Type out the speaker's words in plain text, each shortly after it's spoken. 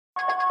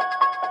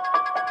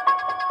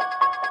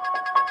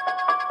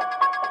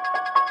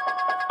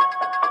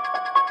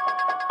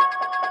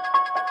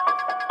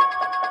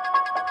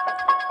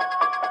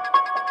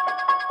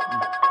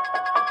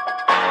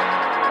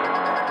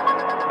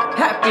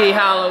Happy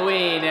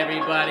Halloween,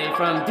 everybody,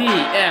 from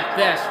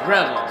DFS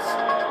Rebels.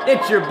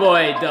 It's your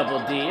boy, Double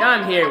D.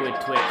 I'm here with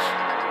Twitch.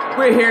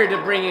 We're here to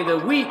bring you the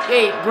Week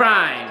 8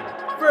 grind.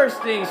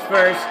 First things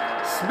first,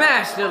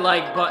 smash the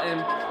like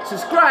button,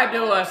 subscribe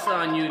to us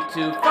on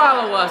YouTube,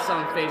 follow us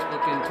on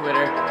Facebook and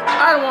Twitter.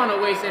 I don't want to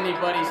waste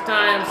anybody's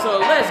time, so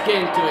let's get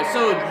into it.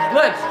 So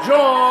let's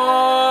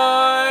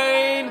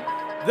join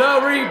the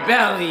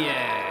rebellion.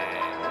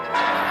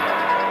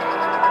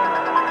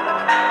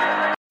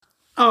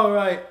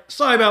 Alright,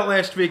 sorry about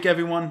last week,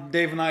 everyone.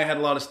 Dave and I had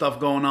a lot of stuff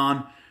going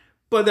on,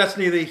 but that's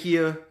neither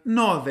here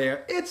nor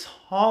there. It's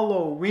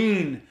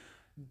Halloween.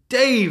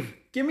 Dave,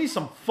 give me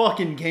some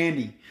fucking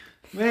candy.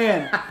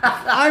 Man,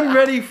 I'm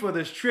ready for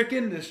this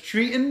tricking, this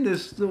treating,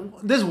 this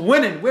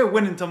winning. We're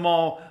winning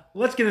tomorrow.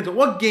 Let's get into it.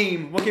 What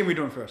game are we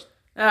doing first?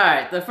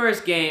 Alright, the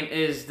first game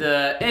is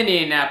the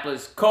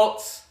Indianapolis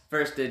Colts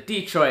versus the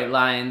Detroit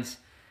Lions.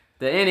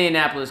 The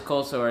Indianapolis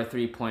Colts are a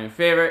 3-point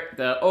favorite.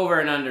 The over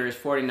and under is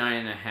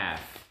 49.5.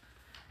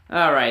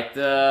 Alright,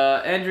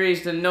 the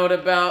injuries to note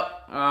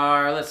about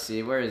are, let's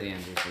see, where are the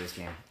injuries for this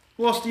game?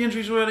 Lost the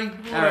injuries already?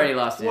 I already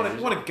lost the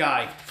injuries. What a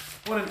guy.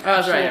 What an Oh,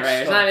 that's right.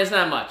 absolute It's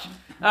not much.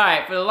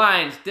 Alright, for the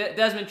Lions,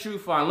 Desmond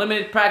Trufant,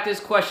 limited practice,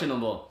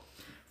 questionable.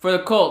 For the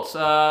Colts,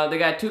 they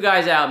got two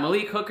guys out.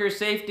 Malik Hooker,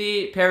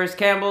 safety, Paris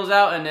Campbell's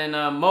out, and then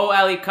Mo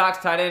Ali Cox,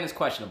 tight end, is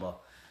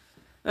questionable.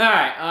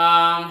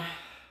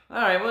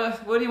 Alright,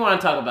 what do you want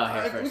to talk about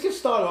here first? We can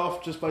start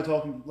off just by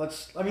talking,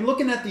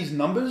 looking at these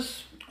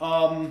numbers,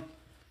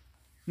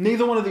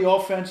 neither one of the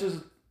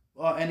offenses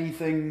are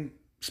anything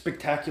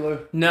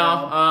spectacular.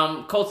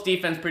 No, Colts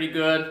defense pretty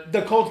good.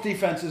 The Colts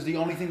defense is the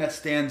only thing that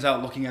stands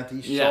out looking at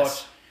these Yes.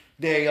 charts.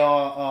 They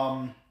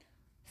are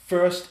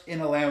first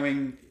in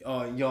allowing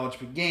yards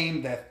per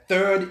game. They're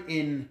third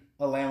in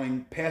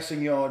allowing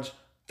passing yards.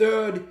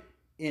 Third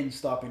in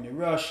stopping the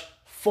rush.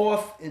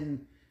 Fourth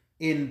in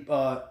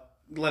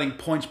letting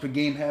points per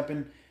game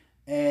happen.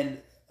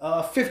 And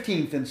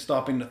 15th in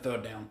stopping the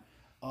third down.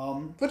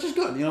 Which is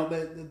good. You know,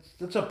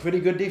 that's a pretty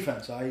good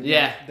defense.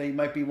 They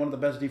might be one of the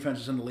best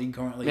defenses in the league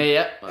currently.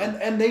 Yeah.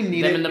 And they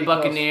need them it and the because,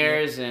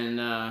 Buccaneers and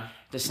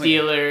the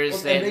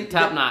Steelers, they're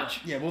top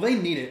notch. Yeah, well, they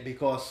need it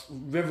because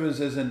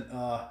Rivers isn't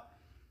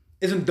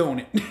doing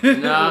it.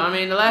 No, I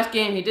mean, the last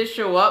game, he did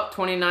show up,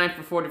 29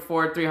 for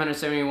 44,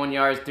 371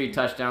 yards, 3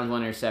 touchdowns,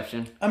 1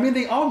 interception. I mean,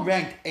 they are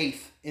ranked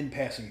 8th in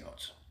passing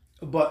yards.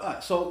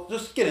 But, so,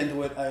 just get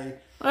into it.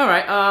 All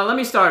right, let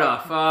me start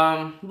off.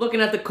 Looking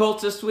at the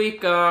Colts this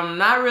week,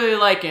 not really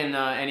liking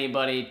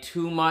anybody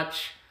too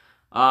much.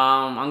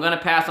 I'm going to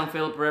pass on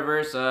Phillip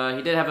Rivers.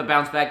 He did have a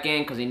bounce-back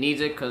game because he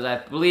needs it, because I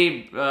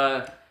believe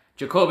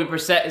Jacoby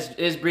Brissett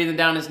is breathing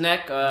down his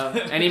neck.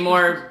 Any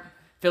more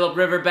Phillip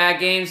Rivers bad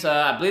games,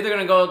 I believe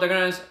they're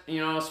going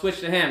to switch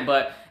to him.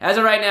 But as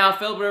of right now,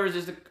 Phillip Rivers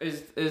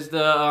is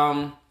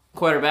the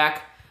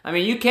quarterback. I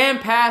mean, you can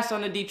pass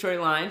on the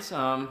Detroit Lions.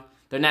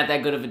 They're not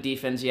that good of a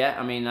defense yet.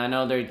 I mean, I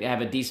know they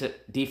have a decent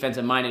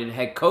defensive-minded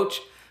head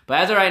coach, but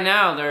as of right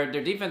now, their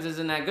defense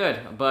isn't that good.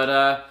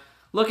 But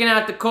looking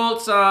at the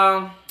Colts,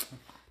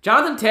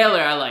 Jonathan Taylor,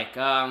 I like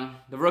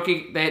the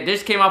rookie. They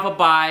just came off a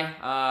bye.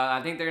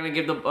 I think they're gonna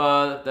give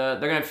they're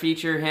gonna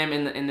feature him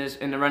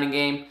in the running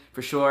game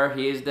for sure.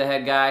 He is the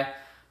head guy.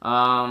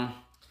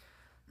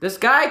 This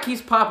guy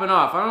keeps popping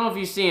off. I don't know if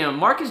you see him.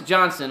 Marcus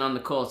Johnson on the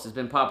Colts has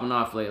been popping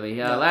off lately.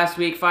 Last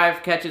week,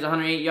 5 catches,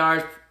 108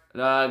 yards.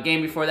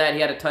 Game before that,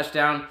 he had a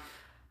touchdown.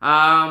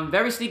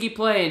 Very sneaky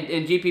play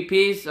in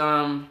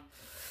GPPs.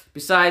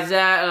 Besides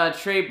that,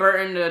 Trey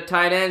Burton, the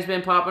tight end's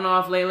been popping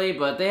off lately,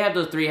 but they have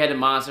those 3-headed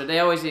monsters. They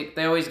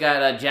always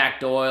got Jack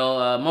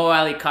Doyle. Mo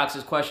Ali Cox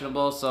is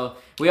questionable, so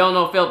we all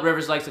know Phillip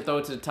Rivers likes to throw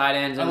it to the tight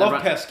ends. I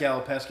love Pascal.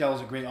 Pascal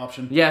is a great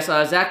option. Yes,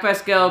 Zach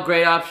Pascal,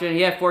 great option.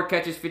 He had 4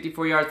 catches,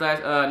 54 yards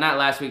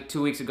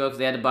 2 weeks ago because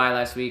they had to bye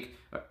last week.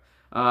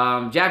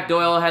 Jack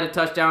Doyle had a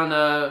touchdown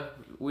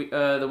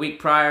the week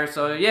prior,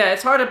 so yeah,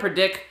 it's hard to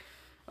predict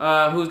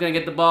who's gonna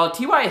get the ball.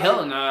 T.Y.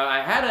 Hilton,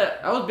 I had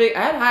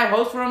high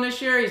hopes for him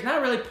this year. He's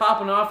not really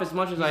popping off as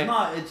much as He's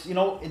not. It's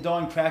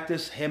during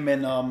practice, him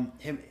and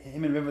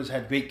Rivers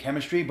had great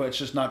chemistry, but it's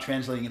just not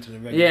translating into the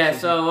regular season.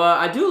 So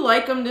I do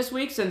like him this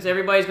week since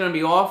everybody's gonna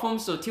be off him.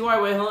 So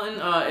T.Y. Hilton,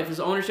 if his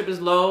ownership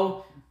is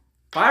low,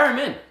 fire him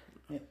in.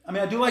 Yeah. I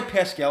mean, I do like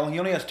Pascal. He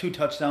only has 2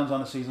 touchdowns on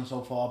the season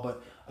so far,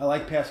 but I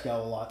like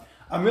Pascal a lot.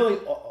 I'm really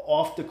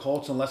off the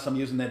Colts unless I'm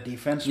using their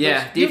defense.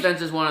 Yeah, defense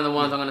is one of the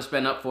ones I'm going to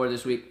spend up for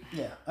this week.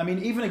 Yeah, I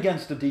mean, even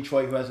against the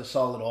Detroit, who has a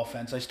solid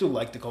offense, I still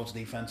like the Colts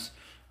defense.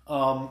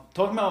 Talking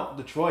about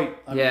Detroit,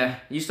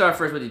 you start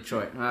first with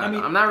Detroit.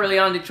 I'm not really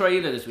on Detroit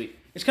either this week.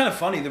 It's kind of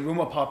funny. The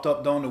rumor popped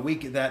up during the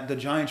week that the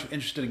Giants were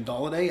interested in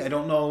Galladay. I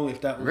don't know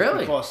if that was Really?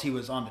 because he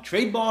was on the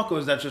trade block or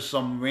is that just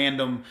some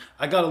random.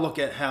 I got to look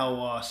at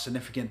how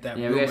significant that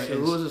rumor is.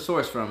 Who was the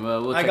source from?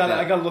 We'll I check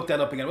that. got to look that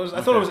up again.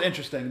 I thought it was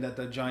interesting that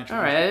the Giants. All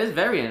right, that is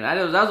very. That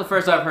was the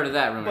first I've heard of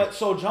that rumor. But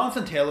so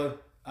Jonathan Taylor,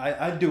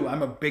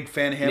 I'm a big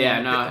fan of him.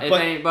 Yeah,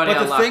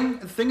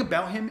 The thing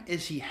about him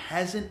is he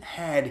hasn't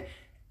had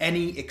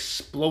any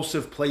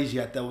explosive plays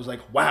yet that was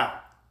like, wow,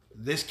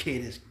 this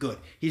kid is good.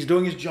 He's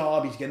doing his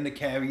job. He's getting the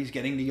carry. He's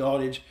getting the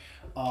yardage.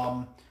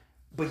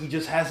 But he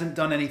just hasn't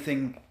done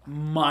anything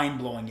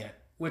mind-blowing yet,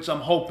 which I'm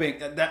hoping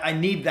that I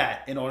need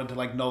that in order to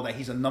like know that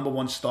he's a number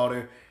one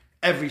starter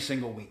every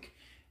single week.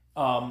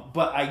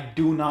 But I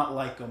do not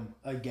like him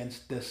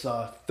against this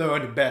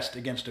third best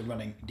against the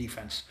running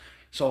defense.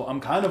 So I'm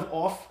kind of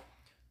off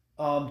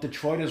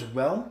Detroit as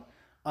well,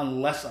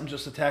 unless I'm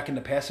just attacking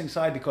the passing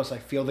side because I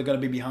feel they're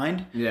going to be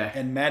behind. Yeah.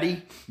 And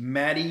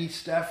Matty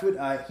Stafford,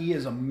 he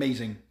is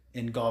amazing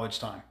in garbage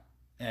time.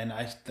 And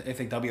I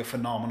think that'll be a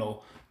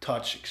phenomenal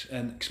touch,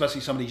 and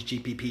especially some of these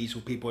GPPs who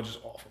people are just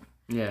off them.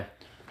 Yeah.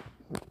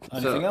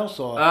 Anything else?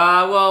 Or?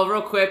 Well,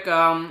 real quick,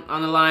 on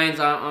the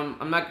Lions,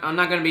 I'm not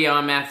going to be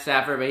on Matt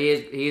Stafford, but he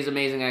is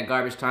amazing at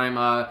garbage time.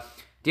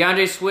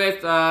 DeAndre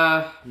Swift,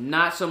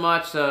 not so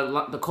much.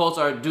 The Colts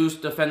do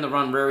defend the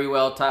run very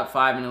well, top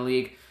 5 in the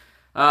league.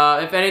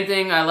 If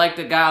anything, I like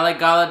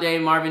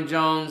Galladay, Marvin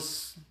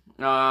Jones,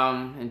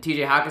 and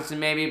T.J. Hockenson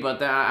maybe,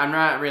 but I'm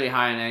not really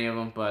high on any of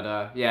them.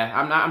 But yeah,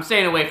 I'm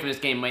staying away from this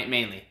game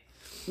mainly.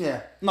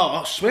 Yeah.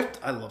 No, Swift.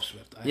 I love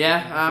Swift.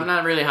 I'm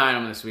not really high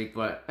on him this week,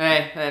 but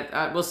hey,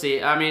 we'll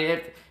see. I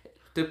mean,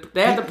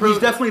 they have to prove.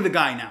 He's definitely the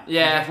guy now.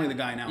 Yeah, he's definitely the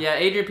guy now. Yeah,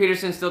 Adrian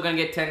Peterson's still gonna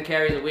get 10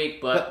 carries a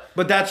week, but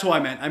that's who I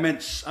meant.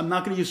 I'm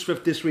not going to use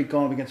Swift this week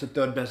going up against the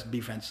third best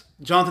defense.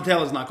 Jonathan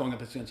Taylor's not going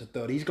up against the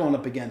third. He's going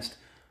up against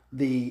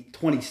the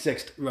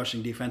 26th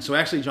rushing defense. So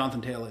actually,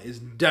 Jonathan Taylor is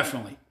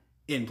definitely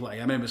in play.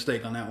 I made a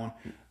mistake on that one,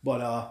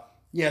 but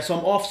yeah. So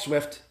I'm off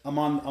Swift. I'm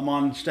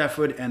on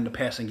Stafford and the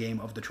passing game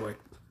of Detroit.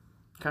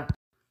 Okay.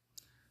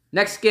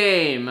 Next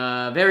game,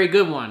 very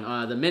good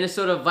one. The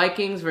Minnesota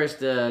Vikings versus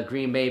the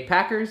Green Bay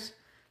Packers.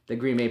 The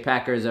Green Bay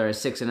Packers are a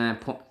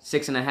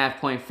 6.5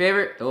 point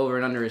favorite. The over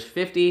and under is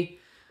 50.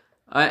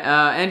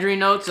 Injury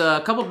notes,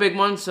 a couple big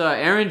ones.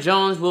 Aaron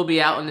Jones will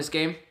be out in this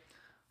game.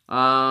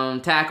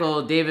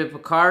 Tackle David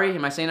Bakhtiari.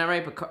 Am I saying that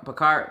right?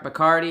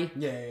 Bacardi?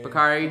 Yeah.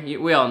 Bakhtiari.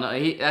 We all know.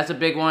 That's a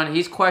big one.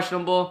 He's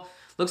questionable.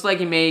 Looks like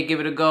he may give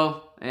it a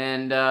go.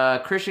 And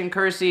Christian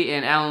Kersey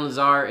and Alan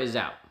Lazar is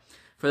out.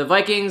 For the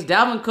Vikings,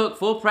 Dalvin Cook,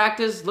 full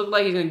practice. Looked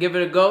like he's going to give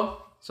it a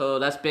go. So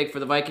that's big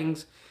for the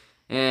Vikings.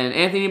 And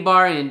Anthony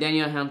Barr and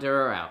Daniel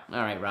Hunter are out.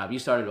 All right, Rob, you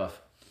started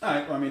off. All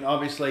right. Well, I mean,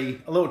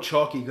 obviously, a little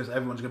chalky because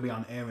everyone's going to be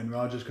on Aaron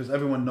Rodgers because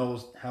everyone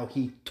knows how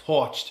he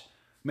torched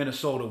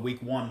Minnesota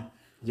week 1.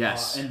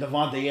 Yes. And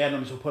Devontae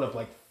Adams will put up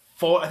like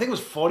I think it was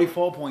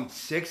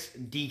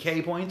 44.6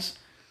 DK points.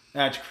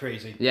 That's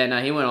crazy. Yeah,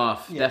 no, he went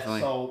off. Yeah,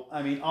 definitely. So,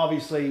 I mean,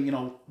 obviously,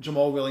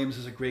 Jamal Williams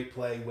is a great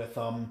play with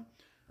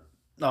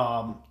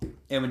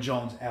Aaron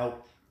Jones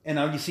out. And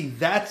now you see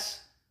that's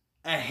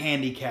a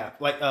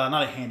handicap. Like,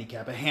 not a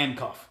handicap, a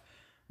handcuff.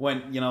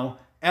 When,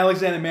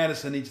 Alexander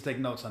Madison needs to take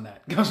notes on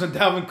that. Because when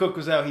Dalvin Cook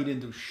was out, he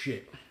didn't do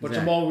shit. But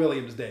exactly. Jamal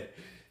Williams did.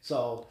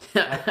 So,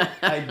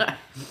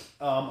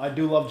 I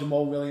do love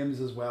Jamal Williams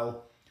as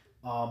well.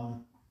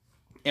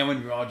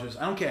 Aaron Rodgers.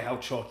 I don't care how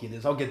chalky it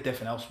is. I'll get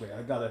different elsewhere.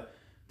 I got to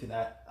do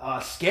that.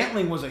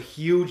 Scantling was a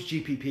huge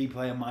GPP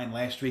play of mine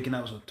last week, and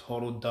that was a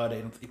total dud.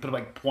 He put up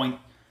like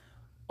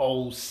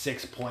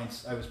 0.06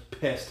 points. I was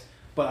pissed.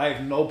 But I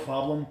have no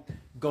problem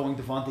going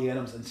Devontae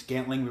Adams and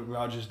Scantling with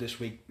Rodgers this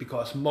week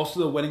because most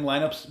of the winning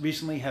lineups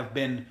recently have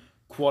been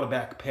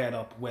quarterback paired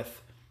up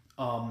with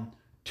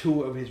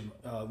 2 of his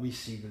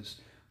receivers.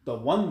 The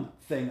one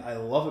thing I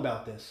love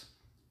about this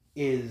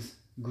is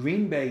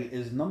Green Bay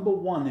is number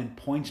 1 in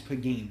points per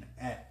game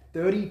at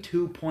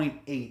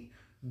 32.8,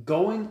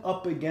 going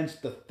up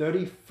against the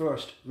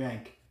 31st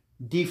ranked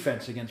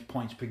defense against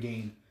points per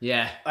game.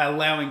 Yeah.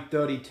 Allowing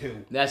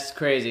 32. That's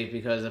crazy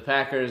because the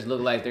Packers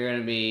look like they're going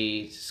to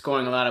be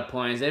scoring a lot of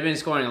points. They've been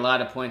scoring a lot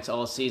of points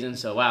all season.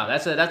 So, wow,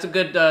 that's a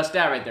good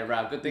stat right there,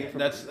 Rob. Good thing.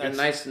 That's a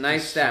nice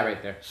stat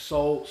right there.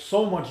 So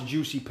much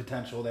juicy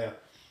potential there.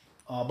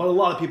 But a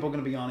lot of people are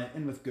going to be on it,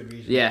 and with good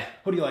reason. Yeah.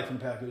 Who do you like from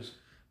the Packers?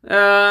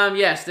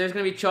 Yes, there's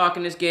going to be chalk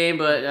in this game,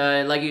 but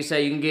like you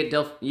said, you can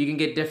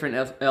get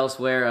different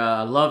elsewhere.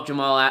 I love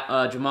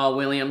Jamal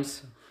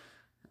Williams.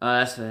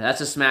 That's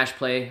a smash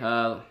play.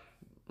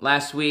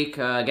 Last week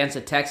against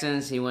the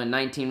Texans, he went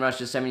 19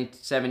 rushes,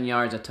 77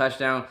 yards, a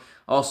touchdown.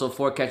 Also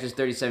 4 catches,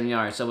 37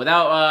 yards. So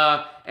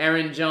without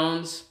Aaron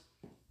Jones,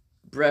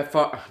 Aaron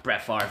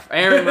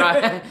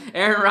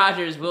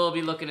Rodgers will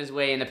be looking his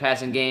way in the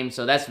passing game.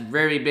 So that's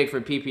very big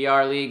for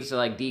PPR leagues, so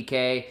like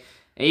DK.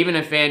 And even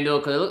in FanDuel,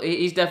 because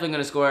he's definitely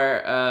going to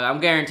score. I'm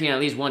guaranteeing at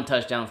least 1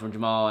 touchdown from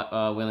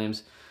Jamal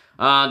Williams.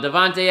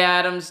 Devontae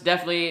Adams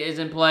definitely is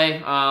in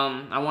play.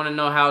 I want to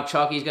know how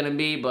chalky he's going to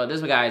be, but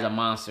this guy is a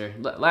monster.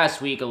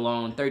 Last week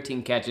alone,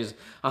 13 catches,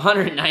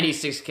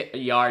 196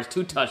 yards,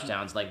 2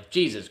 touchdowns. Like,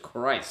 Jesus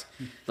Christ.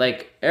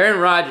 Like, Aaron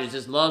Rodgers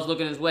just loves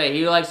looking his way.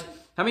 He likes...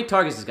 How many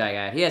targets this guy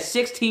got? He has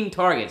 16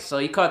 targets, so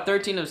he caught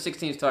 13 of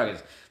 16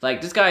 targets.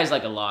 Like, this guy is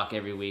like a lock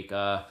every week.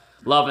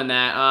 Loving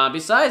that.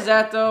 Besides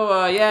that,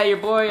 though, yeah, your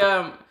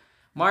boy...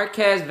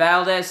 Marquez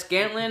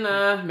Valdez-Scantling,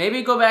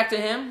 maybe go back to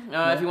him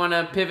if you want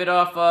to pivot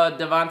off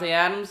Devontae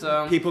Adams.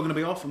 People are going to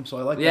be off him, so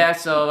I like that. Yeah,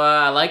 so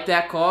I like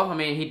that call. I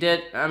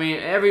mean,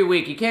 every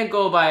week. You can't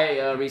go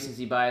by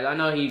recency bias. I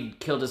know he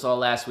killed us all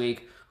last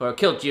week, or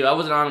killed you. I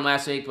wasn't on him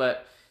last week,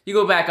 but you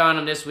go back on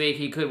him this week,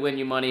 he could win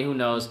you money. Who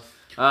knows?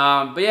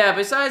 But yeah,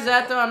 besides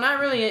that, though, I'm not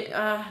really...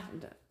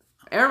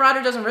 Aaron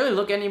Rodgers doesn't really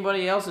look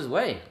anybody else's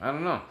way. I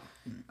don't know.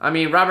 I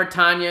mean, Robert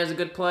Tanya is a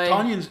good play.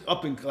 Tanya's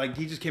up and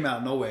he just came out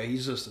of nowhere.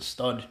 He's just a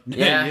stud.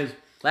 Yeah.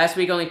 Last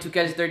week only 2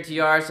 catches, 32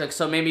 yards.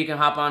 So maybe you can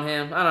hop on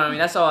him. I don't know. I mean,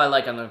 that's all I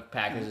like on the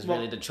Packers is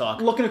really the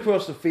chalk. Looking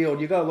across the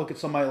field, you got to look at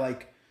somebody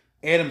like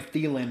Adam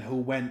Thielen, who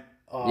went.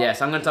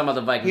 Yes, I'm going to talk about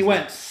the Vikings. He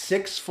went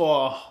 6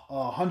 for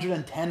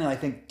 110 and I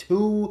think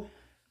 2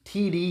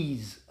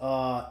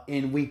 TDs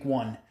in week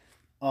 1,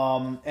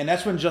 and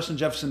that's when Justin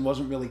Jefferson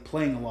wasn't really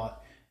playing a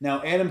lot.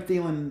 Now Adam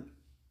Thielen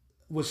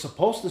was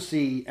supposed to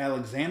see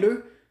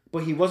Alexander,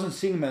 but he wasn't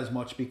seeing him as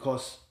much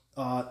because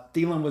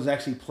Thielen was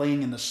actually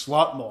playing in the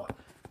slot more.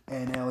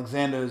 And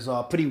Alexander is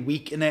pretty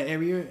weak in that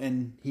area,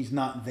 and he's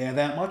not there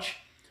that much.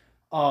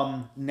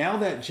 Now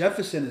that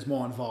Jefferson is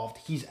more involved,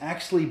 he's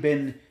actually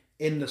been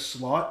in the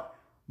slot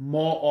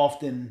more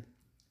often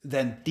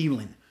than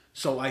Thielen.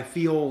 So I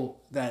feel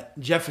that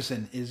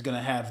Jefferson is going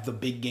to have the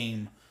big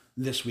game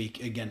this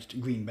week against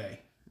Green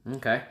Bay.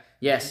 Okay.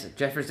 Yes,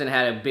 Jefferson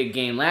had a big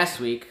game last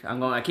week.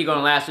 I keep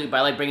going last week, but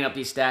I like bringing up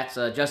these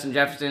stats. Justin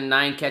Jefferson,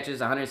 9 catches,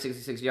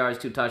 166 yards,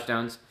 2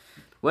 touchdowns.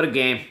 What a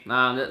game!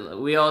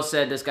 We all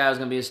said this guy was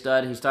going to be a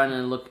stud. He's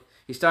starting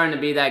to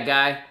be that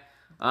guy.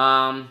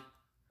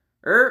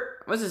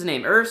 What's his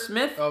name? Irv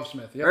Smith. Irv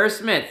Smith. Yep. Irv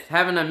Smith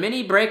having a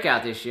mini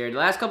breakout this year. The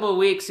last couple of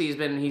weeks he's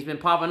been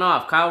popping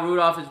off. Kyle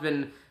Rudolph has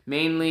been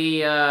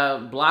mainly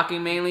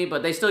blocking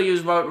but they still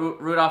use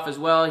Rudolph as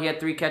well. He had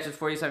 3 catches,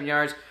 47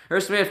 yards.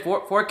 Irv Smith,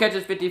 4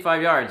 catches,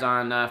 55 yards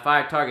on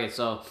 5 targets.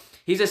 So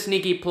he's a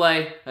sneaky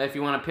play if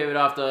you want to pivot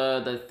off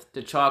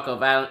the chalk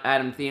of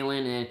Adam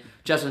Thielen and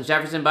Justin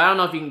Jefferson. But I don't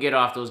know if you can get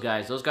off those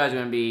guys. Those guys are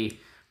going to be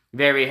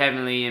very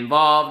heavily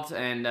involved.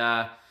 And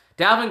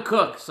Dalvin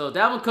Cook. So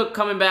Dalvin Cook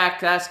coming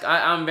back.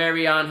 I'm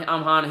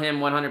on him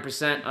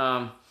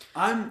 100%.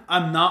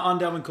 I'm not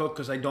on Dalvin Cook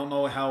because I don't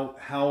know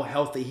how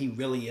healthy he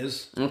really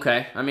is.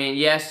 Okay. I mean,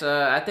 yes,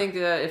 I think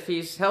if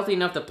he's healthy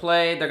enough to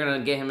play, they're going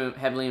to get him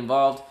heavily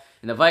involved.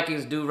 And the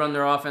Vikings do run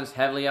their offense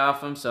heavily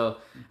off him, so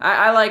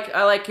I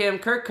like him.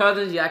 Kirk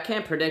Cousins, yeah, I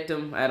can't predict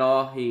him at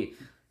all. He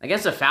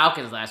against the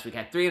Falcons last week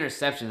had 3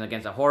 interceptions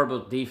against a horrible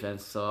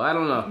defense, so I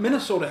don't know.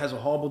 Minnesota has a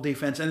horrible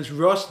defense, and it's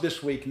Russ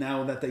this week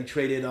now that they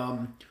traded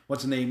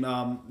what's his name?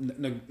 Oh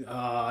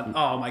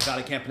my God,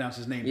 I can't pronounce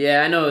his name.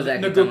 Yeah, I know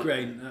exactly.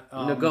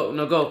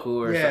 Ngoku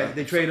or yeah, something.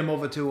 They traded him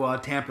over to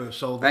Tampa.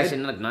 So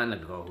actually, not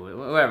Ngoku,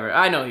 whatever.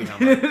 I know who you're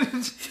talking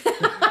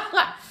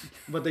about.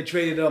 But they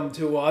traded him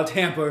to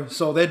Tampa,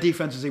 so their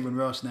defense is even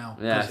worse now.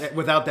 Yes.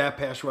 Without that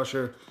pass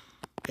rusher,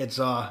 it's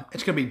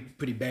gonna be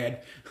pretty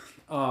bad.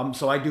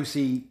 So I do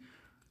see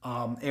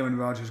Aaron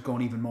Rodgers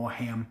going even more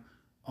ham.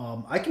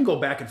 I can go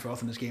back and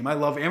forth in this game. I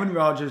love Aaron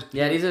Rodgers.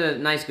 Yeah, these are a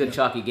nice, good,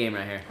 chalky game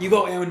right here. You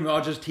go Aaron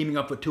Rodgers teaming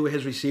up with 2 of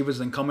his receivers,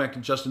 then come back to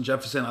Justin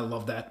Jefferson. I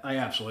love that. I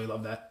absolutely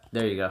love that.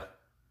 There you go.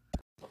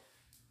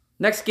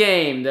 Next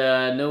game,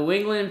 the New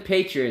England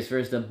Patriots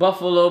versus the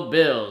Buffalo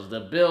Bills. The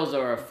Bills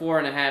are a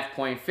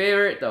 4.5-point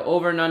favorite. The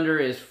over and under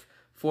is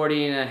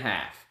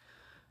 40.5.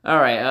 All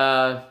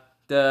right,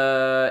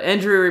 the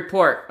injury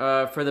report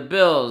for the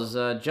Bills.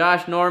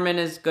 Josh Norman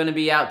is going to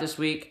be out this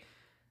week.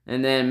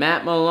 And then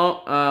Matt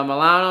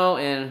Milano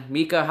and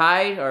Micah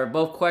Hyde are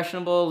both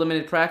questionable,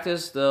 limited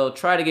practice. They'll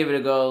try to give it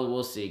a go.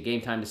 We'll see.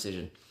 Game time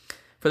decision.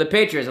 For the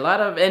Patriots, a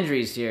lot of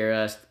injuries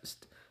here.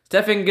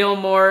 Stephen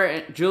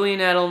Gilmore,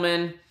 Julian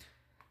Edelman,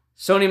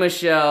 Sony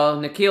Michel,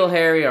 N'Keal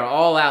Harry are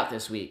all out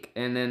this week.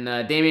 And then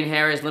Damian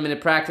Harris,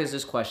 limited practice,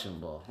 is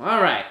questionable.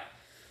 All right.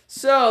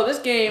 So this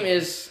game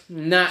is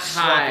not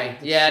high.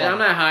 I'm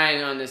not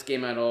high on this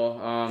game at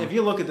all. If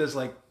you look at this,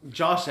 like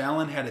Josh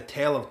Allen had a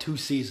tale of 2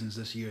 seasons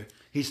this year.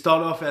 He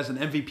started off as an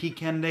MVP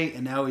candidate,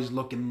 and now he's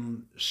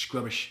looking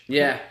scrubbish.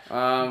 Yeah.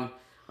 I'm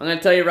going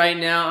to tell you right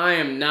now, I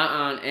am not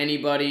on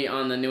anybody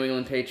on the New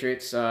England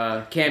Patriots.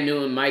 Cam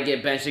Newton might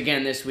get benched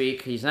again this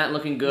week. He's not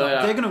looking good.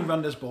 No, they're going to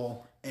run this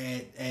ball.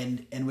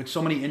 And with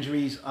so many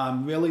injuries,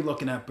 I'm really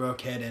looking at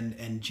Burkhead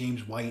and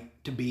James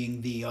White to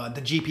being the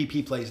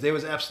GPP plays. There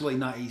was absolutely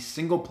not a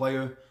single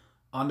player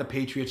on the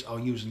Patriots I'll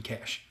use in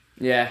cash.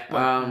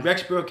 Yeah.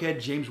 Rex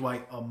Burkhead, James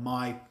White are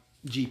my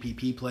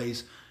GPP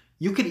plays.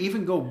 You could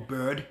even go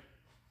Bird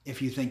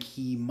if you think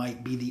he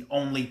might be the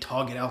only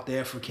target out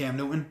there for Cam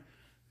Newton.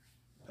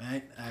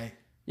 Right?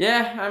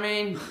 Yeah, I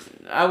mean,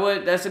 I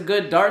would. That's a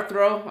good dart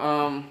throw.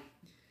 I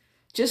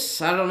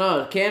don't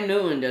know. Cam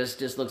Newton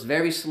just looks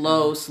very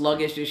slow,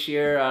 sluggish this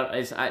year.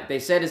 They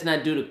said it's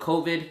not due to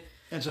COVID.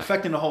 It's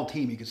affecting the whole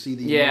team. You can see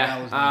the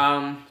morale is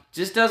down.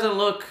 Just doesn't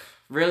look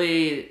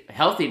really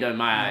healthy in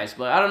my eyes.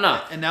 But I don't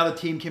know. And now the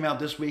team came out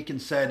this week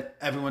and said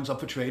everyone's up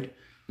for trade.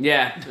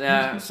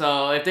 Yeah.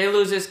 So if they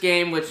lose this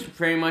game, which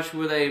pretty much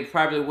they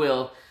probably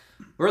will,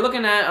 we're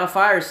looking at a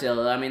fire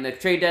sale. I mean, the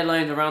trade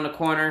deadline's around the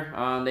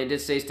corner. They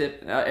did say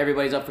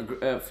everybody's up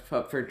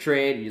for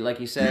trade, like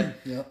you said.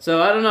 Yeah.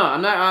 So I don't know.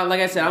 I'm not like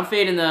I said. I'm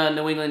fading the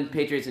New England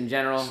Patriots in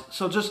general.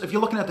 So just if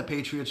you're looking at the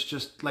Patriots,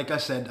 just like I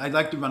said, I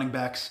like the running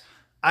backs.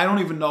 I don't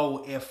even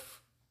know if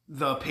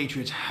the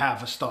Patriots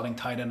have a starting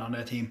tight end on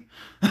their team.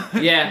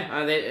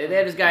 Yeah, they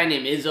have this guy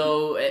named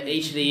Izzo,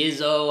 H to the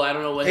Izzo. I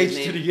don't know what his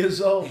name. H to the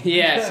Izzo.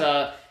 Yeah,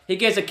 so he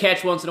gets a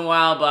catch once in a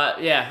while,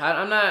 but yeah,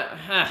 I'm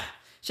not.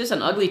 It's just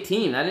an ugly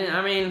team.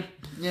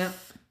 Yeah.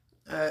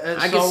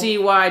 I can see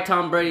why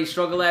Tom Brady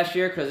struggled last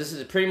year because this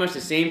is pretty much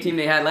the same team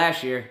they had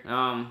last year.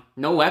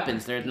 No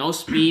weapons. There's no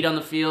speed on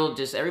the field.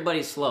 Just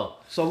everybody's slow.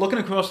 So looking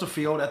across the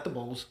field at the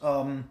Bulls,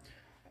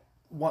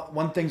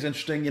 one thing's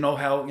interesting. You know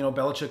how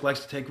Belichick likes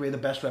to take away the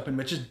best weapon,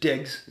 which is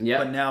Diggs. Yeah.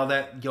 But now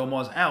that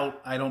Gilmore's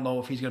out, I don't know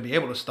if he's going to be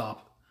able to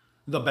stop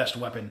the best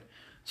weapon.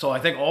 So I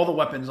think all the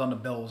weapons on the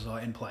Bills are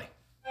in play.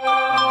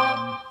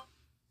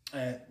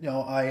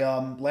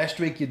 Last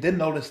week you did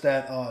notice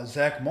that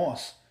Zach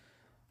Moss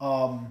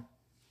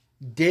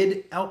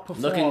did outperform.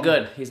 Looking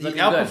good. He's looking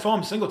good. He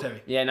outperformed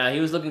Singletary. Yeah, no,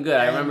 he was looking good.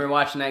 I remember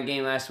watching that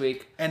game last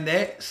week. And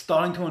they're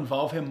starting to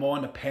involve him more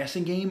in the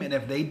passing game, and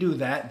if they do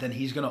that, then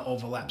he's going to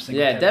overlap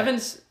Singletary. Yeah,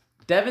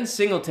 Devin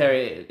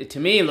Singletary, to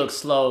me, looks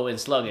slow and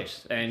sluggish.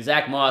 And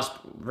Zach Moss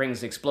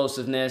brings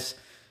explosiveness.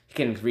 He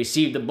can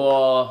receive the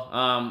ball.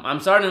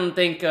 I'm starting to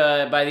think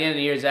by the end of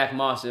the year, Zach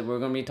Moss, we're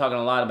going to be talking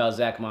a lot about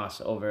Zach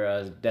Moss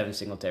over Devin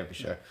Singletary for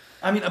sure.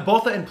 I mean,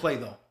 both are in play,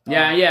 though.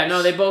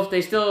 No,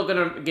 they still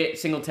going to get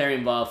Singletary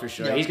involved for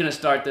sure. Yeah. He's going to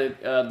start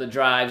the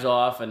drives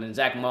off, and then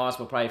Zach Moss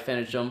will probably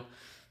finish them.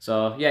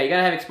 So, yeah, you got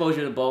to have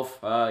exposure to both.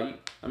 I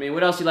mean,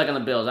 what else do you like on the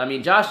Bills? I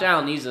mean, Josh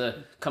Allen needs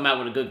to come out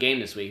with a good game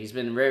this week. He's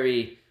been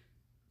very,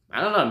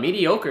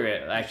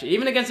 mediocre, actually.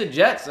 Even against the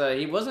Jets,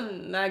 he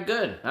wasn't that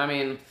good. I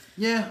mean...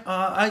 Yeah,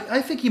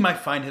 I think he might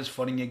find his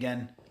footing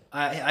again.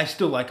 I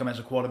still like him as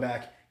a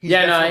quarterback. He's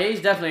definitely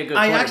a good quarterback.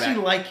 I actually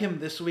like him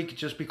this week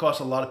just because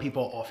a lot of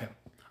people are off him.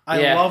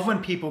 I love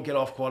when people get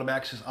off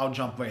quarterbacks because I'll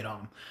jump right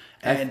on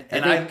them.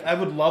 I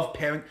would love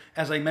pairing,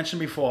 as I mentioned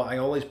before, I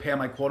always pair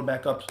my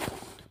quarterback up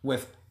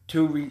with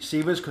two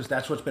receivers because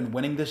that's what's been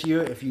winning this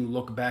year if you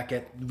look back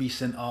at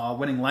recent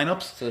winning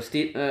lineups. So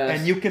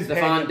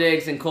Stephon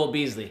Diggs and Cole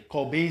Beasley.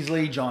 Cole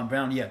Beasley, John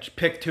Brown, just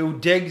pick two.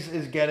 Diggs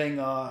is getting...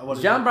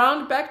 Is John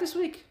Brown back this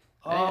week?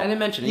 I didn't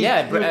mention it.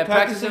 Yeah,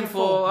 practicing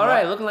full. All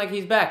right, looking like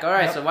he's back. All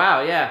right, so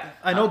wow, yeah.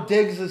 I know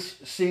Diggs is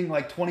seeing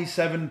like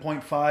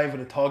 27.5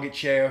 with a target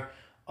share.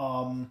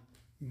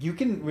 You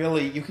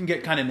can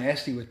get kind of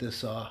nasty with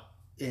this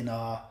in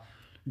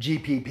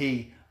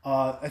GPP.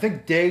 I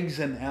think Diggs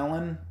and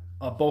Allen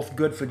are both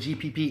good for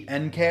GPP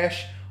and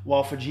cash,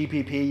 while for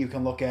GPP you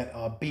can look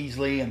at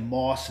Beasley and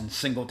Moss and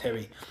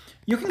Singletary.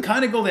 You can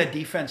kind of go their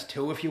defense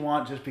too if you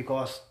want, just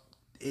because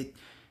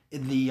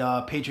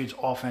the Patriots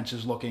offense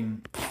is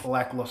looking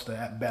lackluster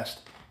at best.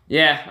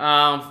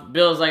 Yeah,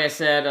 Bills, like I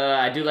said,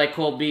 I do like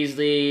Cole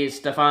Beasley,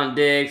 Stephon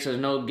Diggs, there's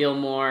no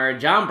Gilmore.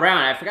 John Brown,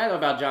 I forgot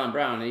about John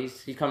Brown.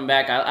 He's coming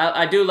back.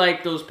 I do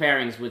like those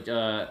pairings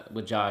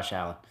with Josh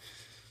Allen.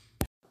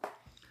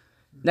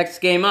 Next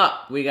game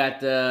up, we got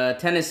the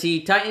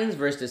Tennessee Titans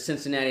versus the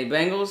Cincinnati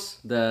Bengals.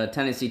 The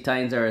Tennessee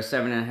Titans are a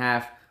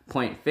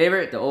 7.5-point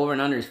favorite. The over and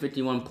under is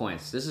 51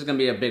 points. This is going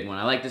to be a big one.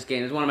 I like this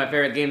game. It's one of my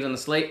favorite games on the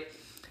slate.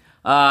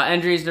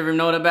 Injuries to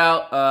note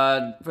about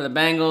for the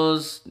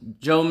Bengals: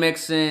 Joe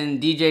Mixon,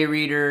 DJ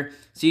Reader,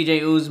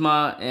 CJ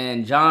Uzomah,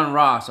 and John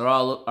Ross are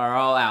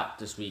all out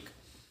this week.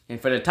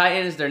 And for the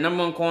Titans, their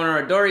number one corner,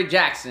 Adoree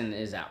Jackson,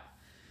 is out.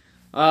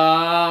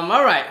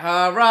 All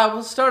right, Rob,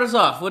 let's start us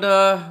off. What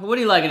do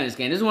you like in this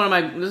game? This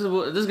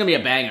is gonna be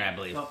a banger, I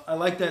believe. I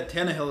like that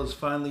Tannehill is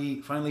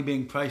finally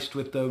being priced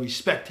with the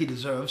respect he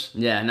deserves.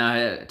 Yeah,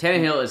 no,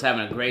 Tannehill is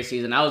having a great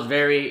season. I was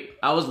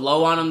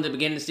low on him at the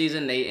beginning of the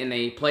season.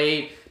 They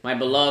played my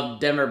beloved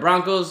Denver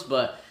Broncos,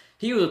 but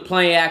he was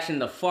playing action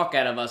the fuck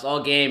out of us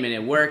all game, and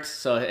it worked.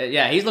 So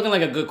yeah, he's looking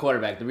like a good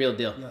quarterback, the real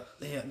deal.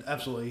 Yeah,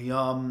 absolutely.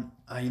 You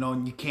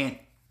can't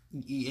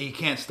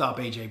stop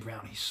AJ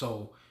Brown. He's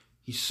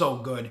so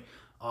good.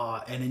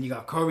 And then you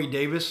got Corey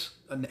Davis.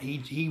 And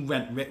he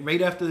went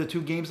right after the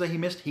two games that he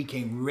missed. He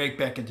came right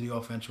back into the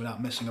offense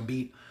without missing a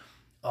beat.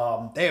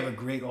 They have a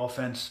great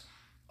offense.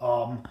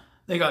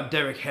 They got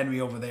Derrick Henry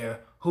over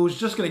there, who's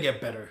just gonna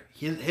get better.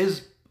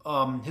 His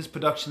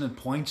production and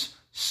points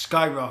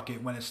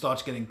skyrocket when it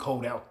starts getting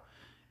cold out.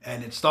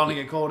 And it's starting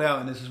to get cold out,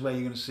 and this is where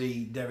you're going to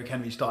see Derrick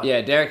Henry start.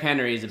 Yeah, Derrick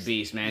Henry is a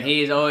beast, man.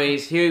 Yeah.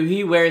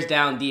 He wears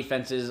down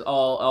defenses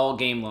all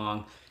game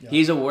long. Yeah.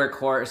 He's a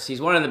workhorse. He's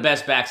one of the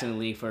best backs in the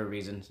league for a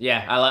reason.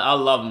 Yeah, I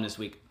love him this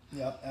week.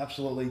 Yeah,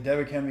 absolutely.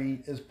 Derrick Henry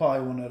is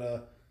probably one of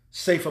the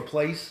safer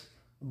plays,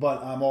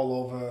 but I'm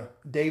all over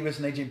Davis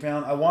and A.J.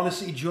 Brown. I want to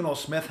see Juno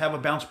Smith have a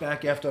bounce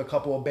back after a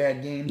couple of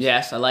bad games.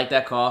 Yes, I like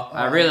that call.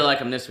 I really like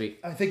him this week.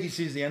 I think he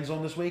sees the end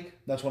zone this week.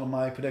 That's one of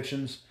my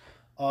predictions.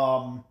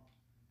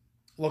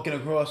 Looking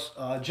across,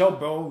 Joe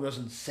Burrow was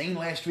insane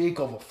last week,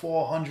 over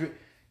 400.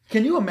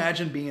 Can you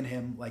imagine being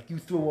him? Like, you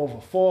threw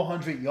over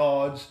 400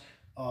 yards,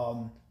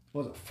 4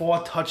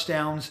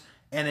 touchdowns,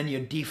 and then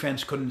your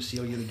defense couldn't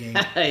seal you the game.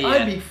 Yeah.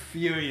 I'd be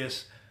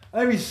furious.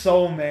 I'd be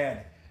so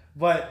mad.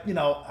 But,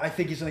 I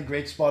think he's in a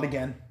great spot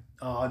again.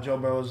 Joe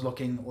Burrow is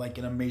looking like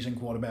an amazing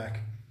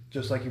quarterback,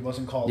 just like he was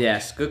in college.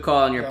 Yes, good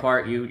call on your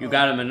part. You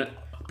got him in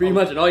pretty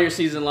much in all your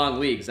season-long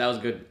leagues. That was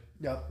good.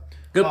 Yep.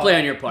 Good play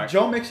on your part.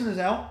 Joe Mixon is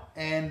out,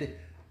 and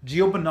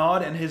Gio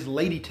Bernard and his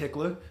lady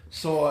tickler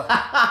saw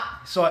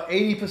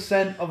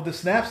 80% of the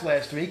snaps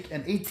last week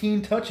and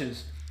 18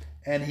 touches,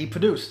 and he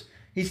produced.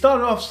 He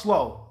started off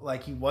slow,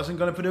 like he wasn't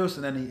going to produce,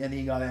 and then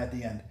he got it at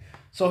the end.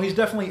 So he's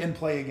definitely in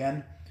play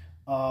again,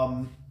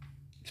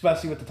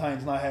 especially with the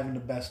Titans not having the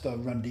best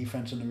run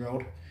defense in the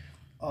road.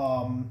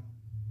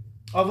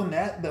 Other than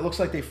that, it looks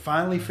like they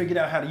finally figured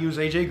out how to use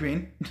A.J.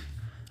 Green.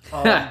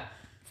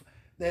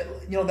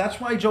 That's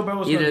why Joe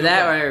Burrow's either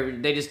that or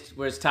they just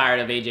was tired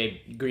of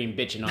AJ Green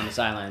bitching on the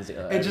sidelines.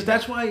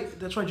 That's why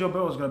Joe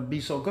Burrow is going to be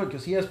so good,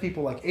 because he has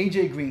people like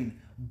AJ Green,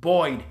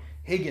 Boyd,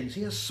 Higgins.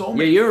 He has so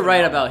many. Yeah, you're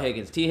right about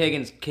Higgins. T.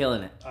 Higgins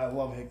killing it. I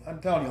love Higgins.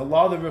 I'm telling you, a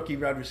lot of the rookie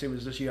wide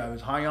receivers this year I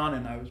was high on,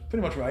 and I was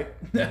pretty much right.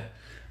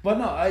 But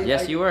no,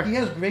 you were. He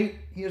has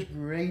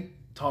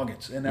great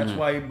targets, and that's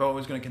why Burrow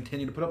is going to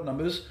continue to put up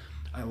numbers.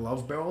 I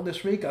love Burrow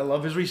this week. I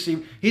love his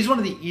receiver. He's one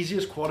of the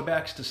easiest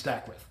quarterbacks to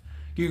stack with.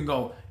 You can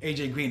go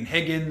AJ Green,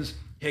 Higgins,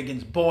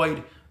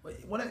 Boyd.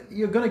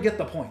 You're going to get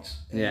the points.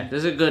 Yeah,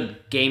 this is a good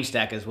game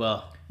stack as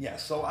well. Yeah,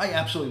 so I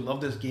absolutely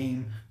love this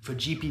game for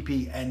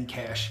GPP and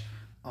cash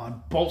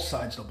on both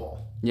sides of the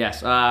ball.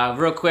 Yes,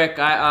 real quick,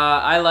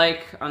 I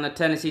like on the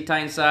Tennessee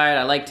Titans side,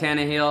 I like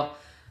Tannehill.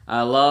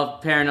 I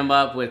love pairing him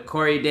up with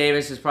Corey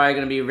Davis. Is probably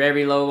going to be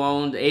very low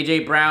owned. A.J.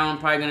 Brown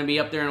probably going to be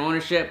up there in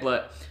ownership,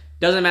 but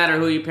doesn't matter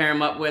who you pair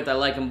him up with. I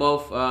like them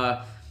both.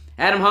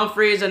 Adam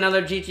Humphries,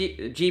 another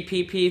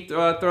GPP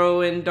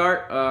throw-in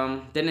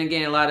dart. Didn't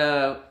gain a lot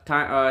of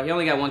time. He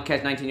only got 1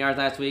 catch, 19 yards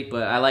last week,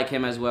 but I like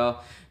him as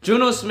well.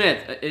 Juno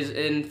Smith is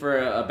in for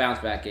a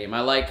bounce-back game.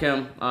 I like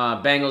him.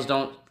 Bengals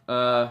don't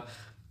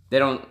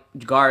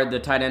guard the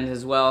tight end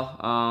as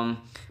well.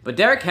 But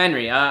Derrick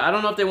Henry, I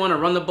don't know if they want to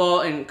run the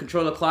ball and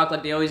control the clock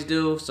like they always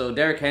do, so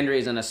Derrick Henry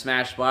is in a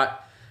smash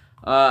spot.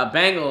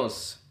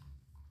 Bengals.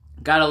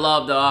 Gotta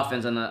love the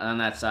offense on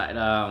that side.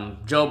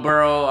 Joe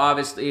Burrow,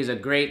 obviously, is a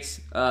great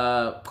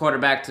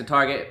quarterback to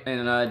target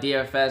in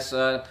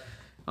DFS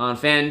on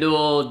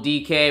FanDuel,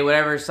 DK,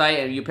 whatever site,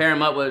 and you pair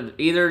him up with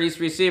either of these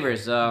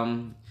receivers.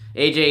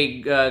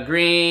 AJ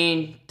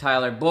Green,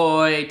 Tyler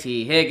Boyd,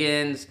 T.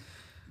 Higgins.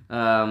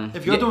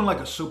 If you're doing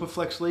like a super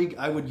flex league,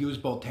 I would use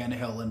both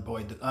Tannehill and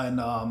Boyd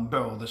and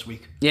Burrow this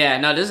week. Yeah,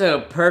 no, this is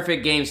a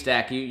perfect game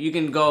stack. You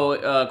can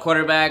go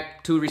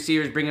quarterback, 2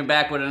 receivers, bring him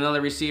back with another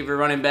receiver,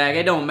 running back.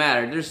 It don't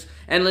matter. There's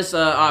endless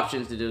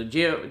options to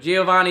do.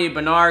 Giovanni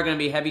Bernard going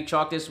to be heavy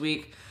chalk this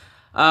week.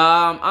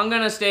 I'm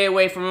going to stay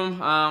away from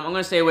him. I'm going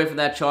to stay away from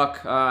that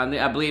chalk.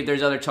 I believe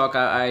there's other chalk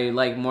I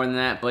like more than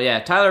that. But yeah,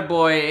 Tyler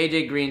Boyd,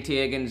 AJ Green, T.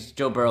 Higgins,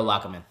 Joe Burrow,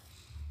 lock him in.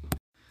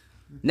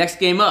 Next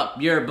game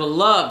up, your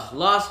beloved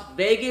Las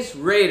Vegas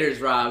Raiders,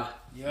 Rob,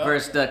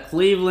 versus the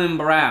Cleveland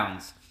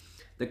Browns.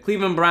 The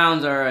Cleveland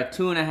Browns are a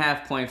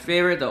 2.5-point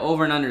favorite. The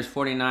over and under is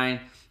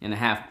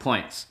 49.5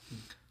 points.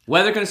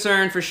 Weather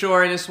concern for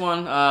sure in this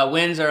one.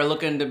 Winds are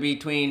looking to be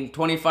between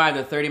 25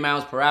 to 30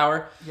 miles per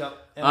hour. Yep.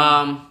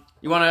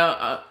 You want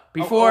to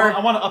before?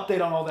 I want to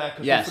update on all that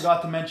because I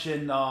forgot to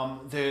mention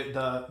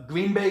the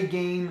Green Bay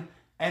game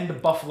and the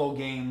Buffalo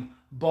game.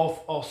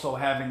 Both also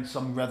having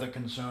some weather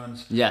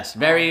concerns. Yes,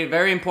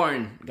 very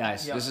important,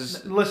 guys. Yeah. This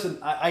is Listen,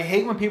 I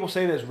hate when people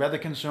say there's weather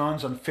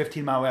concerns on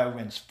 15-mile-an-hour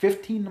winds.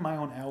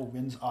 15-mile-an-hour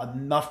winds are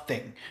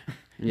nothing.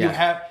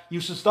 Yeah. You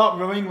should start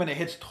worrying when it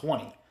hits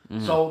 20.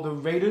 Mm-hmm. So the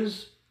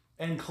Raiders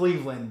and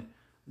Cleveland,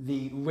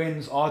 the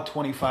winds are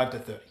 25 to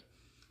 30.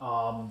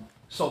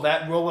 So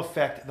that will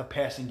affect the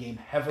passing game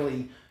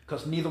heavily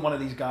because neither one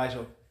of these guys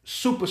are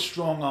super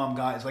strong arm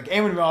guys. Like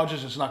Aaron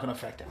Rodgers, it's not going to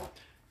affect him.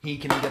 He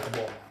can get the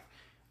ball down.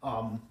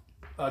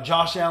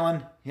 Josh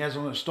Allen, he has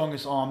one of the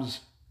strongest arms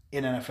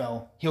in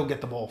NFL. He'll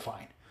get the ball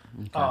fine.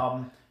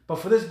 Okay. But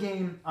for this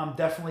game, I'm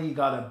definitely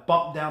got to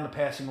bump down the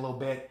passing a little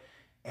bit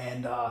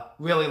and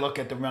really look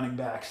at the running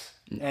backs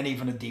and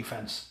even the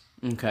defense.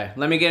 Okay,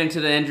 let me get into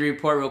the injury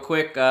report real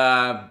quick.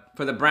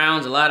 For the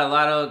Browns, a lot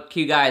of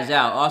key guys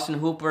out. Austin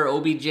Hooper,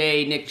 OBJ,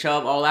 Nick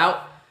Chubb, all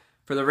out.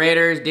 For the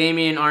Raiders,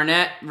 Damian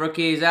Arnett,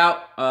 rookie, is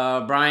out.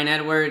 Brian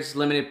Edwards,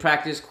 limited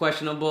practice,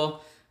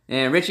 questionable.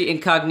 And Richie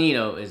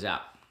Incognito is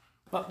out.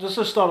 Well, just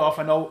to start off,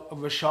 I know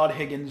Rashad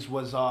Higgins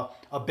was a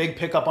big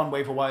pickup on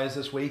waiver wires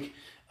this week.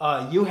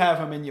 You have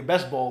him in your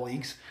best ball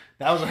leagues.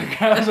 That was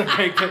a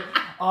great pick.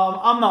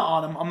 I'm not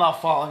on him. I'm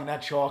not following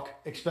that chalk,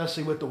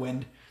 especially with the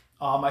wind.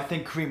 I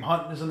think Kareem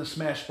Hunt is in the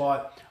smash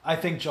spot. I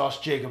think Josh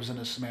Jacobs in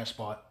the smash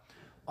spot.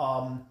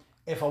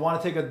 If I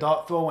want to take a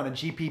dart throw on a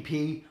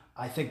GPP,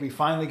 I think we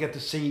finally get to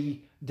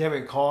see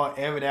Derek Carr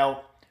air it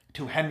out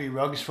to Henry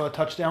Ruggs for a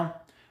touchdown,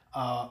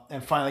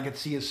 and finally get to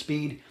see his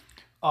speed.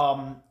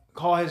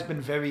 Carr has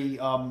been very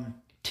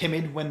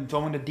timid when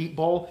throwing the deep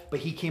ball, but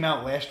he came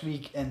out last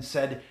week and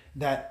said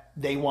that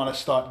they want to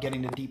start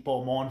getting the deep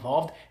ball more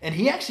involved. And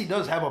he actually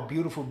does have a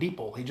beautiful deep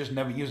ball. He just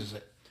never uses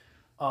it.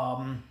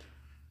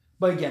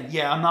 But again,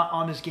 yeah, I'm not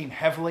on this game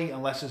heavily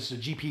unless it's a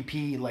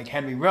GPP like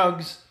Henry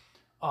Ruggs.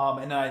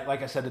 And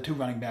like I said, the 2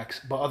 running backs.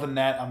 But other than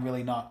that, I'm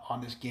really not on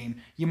this game.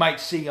 You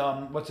might see,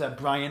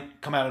 Bryant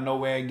come out of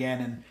nowhere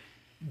again and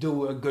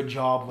do a good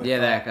job with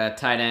that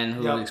tight end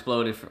who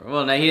exploded.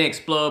 No, he didn't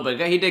explode, but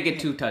he did get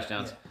 2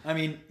 touchdowns. Yeah. I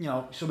mean,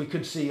 so we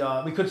could see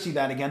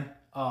that again.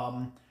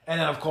 And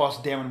then of course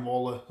Darren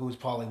Waller, who is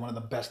probably one of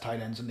the best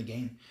tight ends in the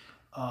game.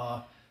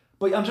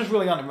 But I'm just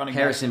really on the running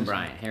backs. Harrison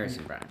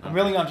Bryant. I'm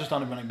really just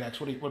on the running backs.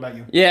 What about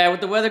you? Yeah, with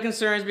the weather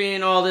concerns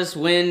being all this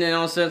wind and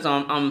all this,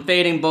 I'm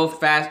fading both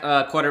fast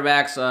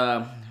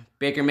quarterbacks,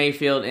 Baker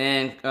Mayfield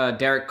and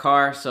Derek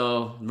Carr.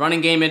 So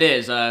running game it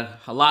is.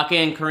 Lock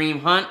in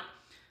Kareem Hunt.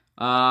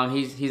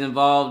 He's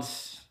involved.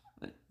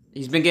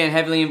 He's been getting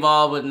heavily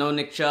involved with no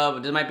Nick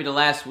Chubb. This might be the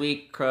last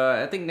week.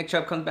 I think Nick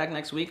Chubb comes back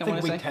next week. I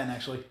think week 10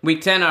 actually. Week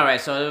 10. All right.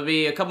 So it'll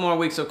be a couple more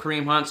weeks of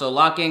Kareem Hunt. So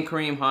lock in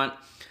Kareem Hunt.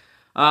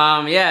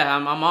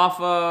 I'm off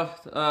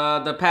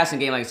the passing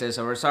game, like I said.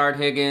 So Rashard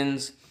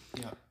Higgins,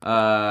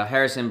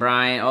 Harrison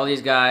Bryant, all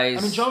these guys.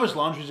 I mean, Jarvis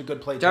Landry's a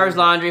good play. Jarvis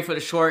Landry for the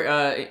short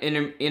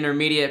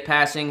intermediate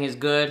passing is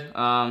good.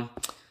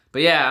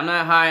 But yeah, I'm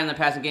not high on the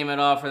passing game at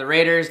all. For the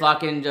Raiders,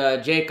 lock in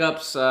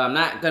Jacobs. I'm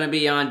not going to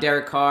be on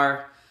Derek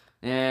Carr.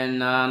 And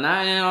not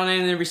on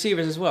any of the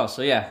receivers as well.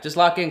 So yeah, just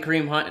lock in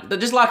Kareem Hunt.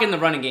 Just lock in the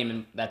running game,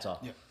 and that's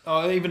all.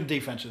 Yeah. Even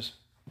defenses.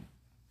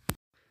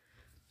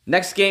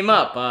 Next game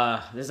up,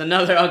 there's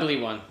another ugly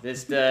one.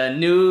 It's the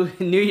New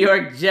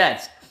York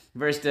Jets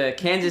versus the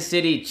Kansas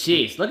City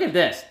Chiefs. Look at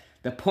this.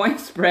 The point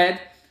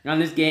spread on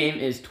this game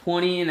is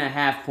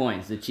 20.5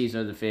 points. The Chiefs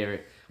are the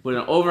favorite, with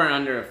an over and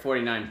under of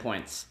 49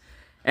 points.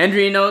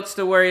 Injury notes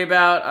to worry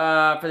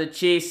about for the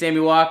Chiefs. Sammy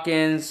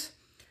Watkins,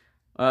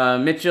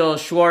 Mitchell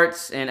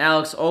Schwartz, and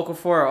Alex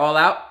Okafor are all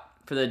out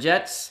for the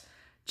Jets.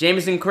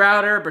 Jamison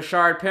Crowder,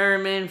 Brashard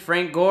Perriman,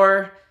 Frank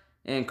Gore,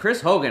 and Chris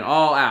Hogan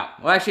all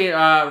out. Well, actually,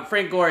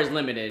 Frank Gore is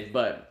limited,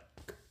 but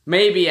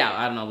maybe out.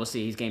 I don't know. We'll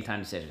see. He's game time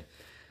decision.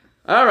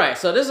 All right,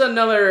 so this is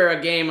another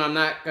game I'm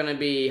not going to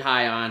be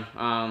high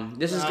on.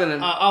 This is going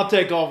to... I'll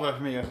take over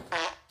from here.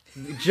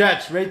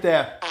 Jets, right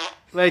there.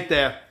 Right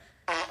there.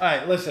 All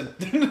right, listen.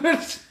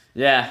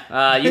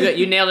 Yeah,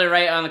 you nailed it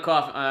right on the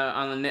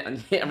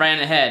right on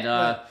the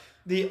head.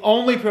 The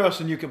only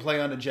person you can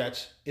play on the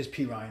Jets is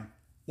P. Ryan.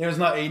 There's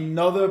not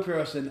another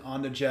person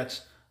on the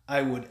Jets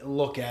I would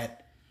look at.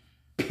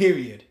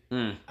 Period.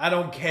 I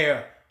don't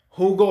care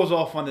who goes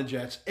off on the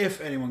Jets.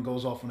 If anyone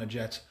goes off on the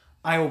Jets,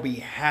 I will be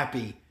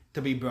happy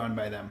to be burned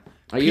by them.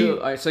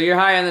 So you're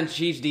high on the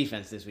Chiefs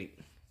defense this week?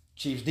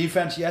 Chiefs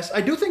defense, yes.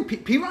 I do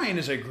think P. Ryan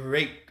is a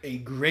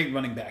great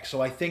running back.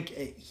 So I think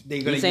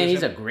they're going to. You saying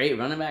he's a great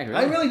running back? Really?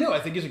 I really do. I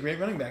think he's a great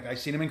running back. I've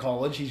seen him in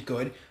college. He's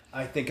good.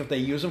 I think if they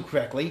use him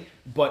correctly,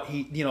 but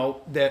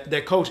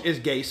their coach is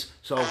Gase,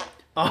 so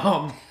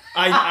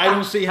I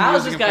don't see him. How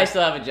does this guy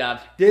still have a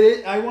job?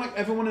 I want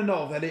everyone to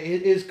know that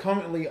it is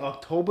currently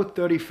October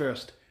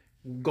 31st,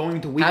 going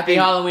into week 8. Happy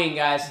Halloween,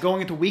 guys.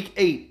 Going into week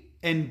 8,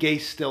 and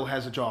Gase still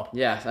has a job.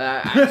 Yes.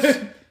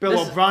 Bill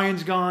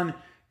O'Brien's gone,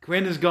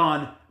 Quinn is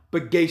gone,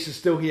 but Gase is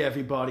still here,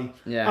 everybody.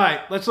 Yeah. All right,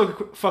 let's look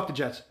at fuck the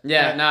Jets.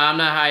 Yeah, no, I'm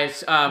not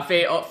high.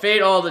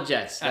 Fade all the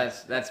Jets.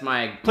 That's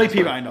my... Play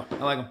P. Ryan, though.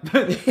 I like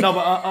him. No,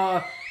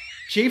 but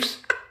Chiefs...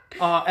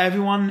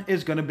 everyone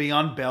is going to be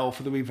on Bell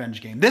for the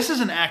revenge game. This is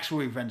an actual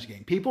revenge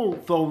game. People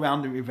throw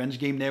around the revenge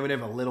game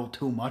narrative a little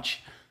too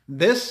much.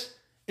 This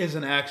is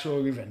an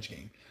actual revenge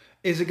game.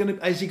 Is he going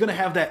to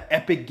have that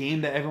epic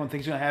game that everyone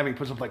thinks he's going to have? He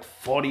puts up like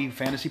 40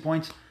 fantasy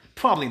points?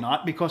 Probably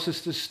not, because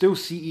it's still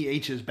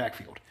CEH's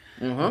backfield.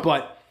 Mm-hmm.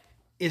 But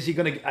is he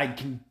going to? I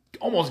can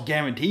almost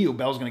guarantee you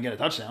Bell's going to get a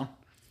touchdown.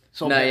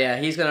 So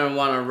he's going to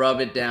want to rub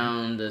it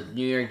down the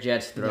New York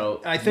Jets'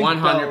 throat. I think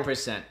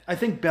 100%. I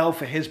think Bell,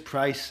 for his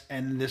price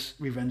and this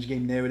revenge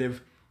game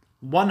narrative,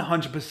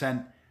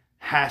 100%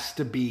 has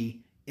to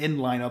be in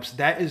lineups.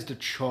 That is the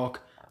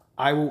chalk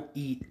I will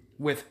eat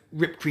with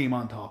whipped cream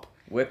on top.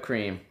 Whipped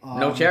cream.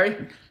 No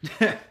cherry?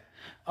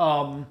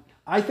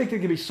 I think they're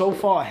going to be so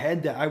far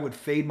ahead that I would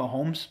fade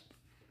Mahomes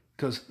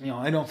because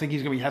I don't think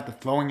he's going to have to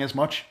throwing as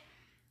much.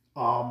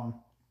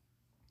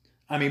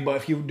 But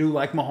if you do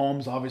like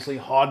Mahomes, obviously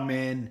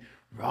Hardman,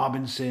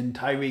 Robinson,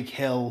 Tyreek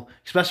Hill,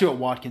 especially with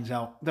Watkins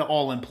out, they're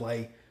all in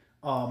play.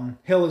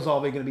 Hill is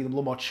always going to be a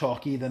little more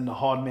chalky than the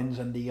Hardmans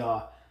and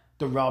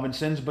the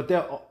Robinsons, but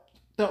they're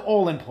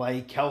all in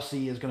play.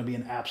 Kelsey is going to be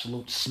an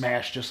absolute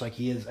smash, just like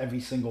he is every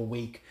single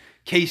week.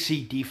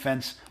 KC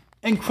defense,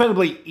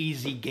 incredibly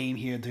easy game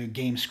here. The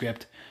game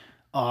script,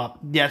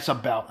 it's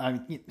about.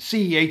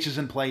 CEH is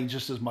in play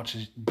just as much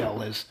as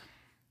Bell is.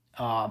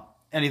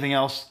 Anything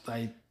else?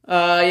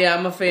 Yeah,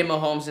 I'm a fade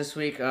Mahomes this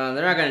week. They're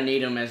not gonna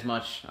need him as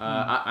much,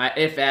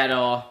 if at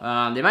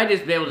all. They might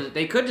just be able to.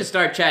 They could just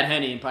start Chad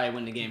Henne and probably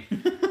win the game.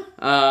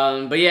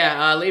 But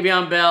yeah,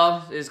 Le'Veon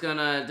Bell is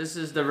gonna. This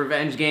is the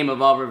revenge game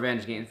of all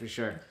revenge games for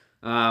sure.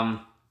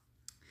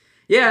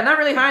 Yeah, not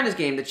really high in this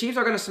game. The Chiefs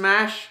are gonna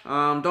smash.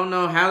 Don't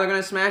know how they're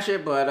gonna smash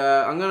it, but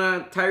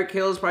Tyreek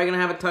Hill is probably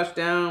gonna have a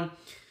touchdown.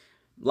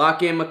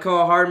 Lock in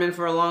McCall Hardman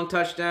for a long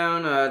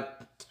touchdown.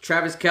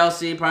 Travis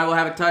Kelce probably will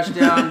have a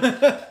touchdown.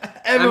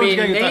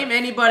 Name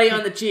anybody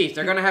on the Chiefs.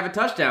 They're going to have a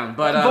touchdown.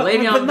 But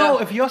Le'Veon Bell...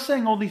 if you're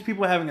saying all these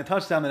people are having a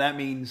touchdown, then that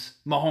means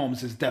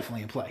Mahomes is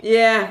definitely in play.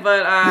 Yeah,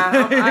 but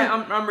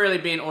I'm really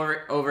being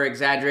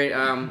over-exaggerate.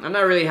 I'm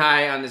not really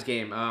high on this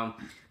game.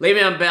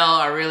 Le'Veon Bell,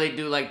 I really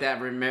do like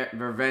that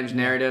revenge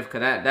narrative, because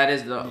that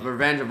is the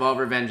revenge of all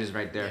revenges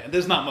right there. Yeah,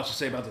 there's not much to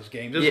say about this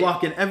game. Just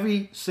lock in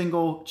every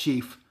single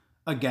Chief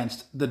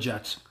against the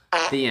Jets.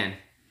 The end.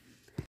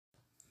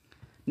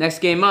 Next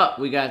game up,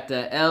 we got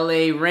the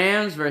LA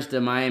Rams versus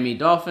the Miami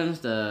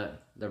Dolphins. The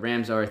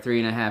Rams are a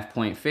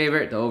 3.5-point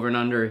favorite. The over and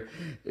under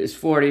is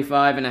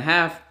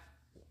 45.5.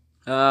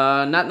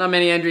 Not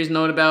many injuries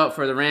known about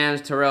for the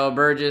Rams. Terrell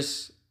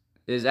Burgess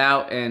is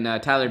out, and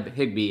Tyler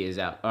Higbee is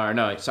out. Or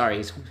no,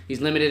 sorry,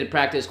 he's limited to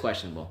practice,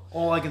 questionable.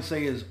 All I can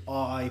say is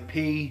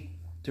RIP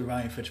to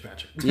Ryan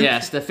Fitzpatrick.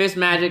 Yes, the Fitz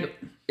magic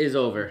is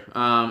over.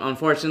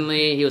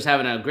 Unfortunately, he was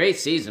having a great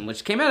season,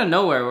 which came out of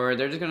nowhere, where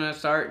they're just going to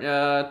start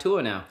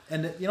Tua now.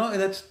 And,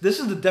 this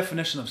is the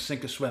definition of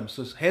sink or swim.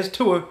 So here's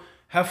Tua.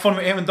 Have fun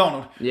with Aaron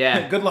Donald.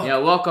 Yeah. Good luck. Yeah,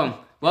 welcome.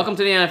 Welcome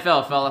to the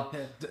NFL, fella.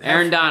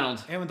 Aaron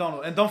Donald. Aaron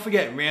Donald. And don't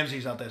forget,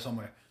 Ramsey's out there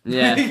somewhere.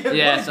 Yeah,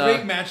 yeah. So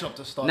great matchup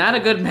to start. Not a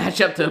good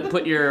matchup to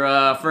put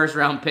your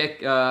first-round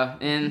pick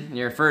in,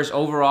 your first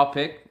overall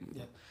pick.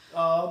 Yeah.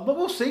 But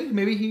we'll see.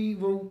 Maybe he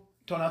will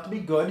turn out to be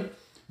good.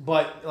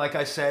 But like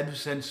I said,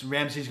 since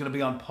Ramsey's going to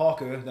be on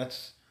Parker,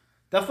 that's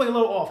definitely a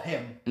little off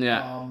him.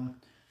 Yeah.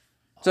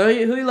 So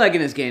who you like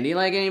in this game? Do you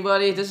like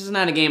anybody? This is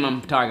not a game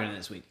I'm targeting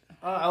this week.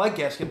 I like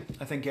Gaskin.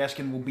 I think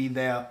Gaskin will be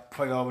their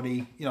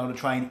priority, to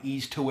try and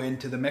ease Tua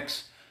into the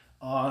mix.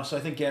 So I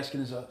think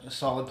Gaskin is a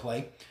solid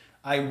play.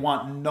 I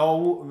want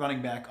no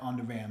running back on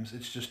the Rams.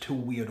 It's just too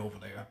weird over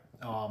there.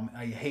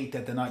 I hate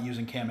that they're not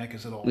using Cam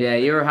Akers at all. Yeah,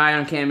 you were high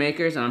on Cam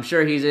Akers, and I'm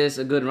sure he is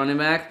a good running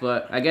back,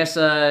 but I guess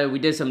we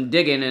did some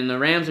digging, and the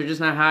Rams are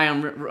just not high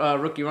on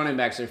rookie running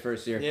backs their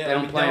first year. Yeah, they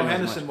don't play Darrell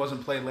Henderson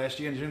wasn't played last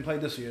year, and he didn't play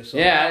this year. So.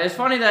 Yeah, it's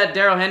funny that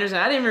Darrell Henderson,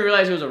 I didn't even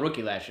realize he was a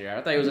rookie last year.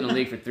 I thought he was in the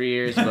league for 3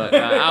 years, but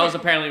I was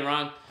apparently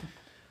wrong.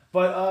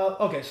 But,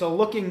 okay, so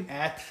looking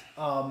at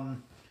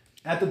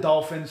the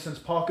Dolphins, since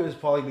Parker is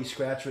probably be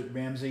scratched with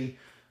Ramsey,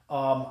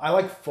 I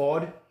like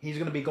Ford. He's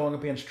going to be going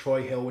up against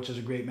Troy Hill, which is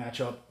a great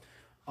matchup.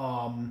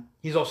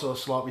 He's also a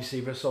slot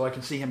receiver, so I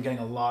can see him getting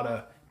a lot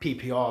of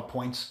PPR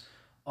points.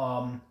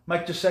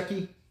 Mike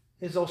Gesicki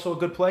is also a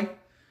good play.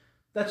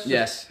 That's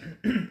just,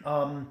 yes.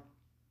 I'm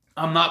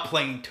not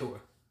playing Tua.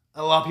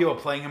 A lot of people are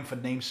playing him for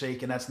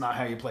namesake, and that's not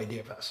how you play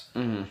DFS.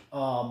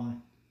 Mm-hmm.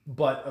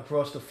 But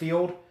across the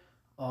field,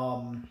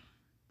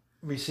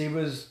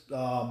 receivers,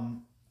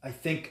 I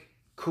think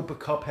Cooper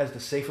Kupp has the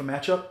safer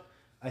matchup.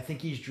 I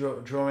think he's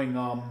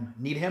drawing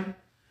Needham.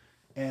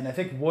 And I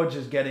think Woods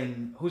is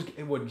getting... Who's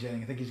Woods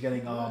getting? I think he's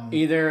getting...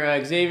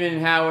 either Xavier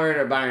Howard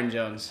or Byron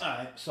Jones. All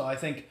right, so I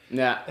think...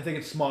 Yeah. I think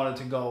it's smarter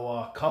to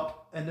go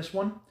Kupp in this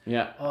one.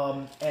 Yeah.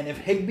 And if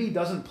Higbee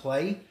doesn't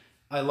play,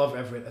 I love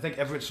Everett. I think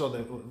Everett saw the...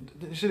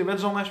 Did you see the red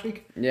zone last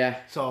week? Yeah.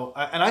 So,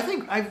 and I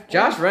think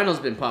Josh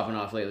Reynolds been popping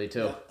off lately,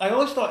 too. I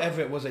always thought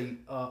Everett was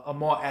a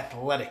more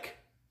athletic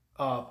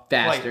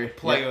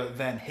player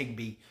than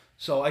Higbee.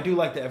 So I do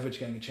like that Everett's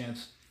getting a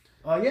chance.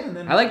 And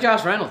then I like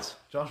Josh Reynolds.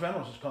 Josh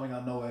Reynolds is coming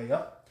out of nowhere.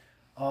 Yep.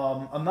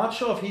 I'm not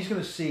sure if he's going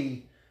to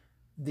see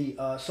the.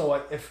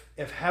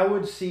 If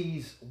Howard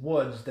sees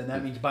Woods, then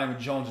that means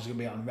Byron Jones is going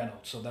to be on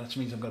Reynolds. So that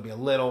means I'm going to be a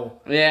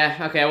little.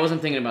 Yeah. Okay. I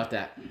wasn't thinking about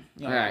that.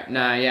 Yeah. All right.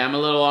 Nah. Yeah. I'm a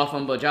little off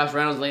him, but Josh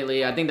Reynolds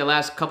lately, I think the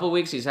last couple of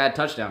weeks he's had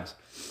touchdowns.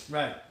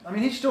 Right. I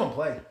mean, he's still in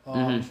play.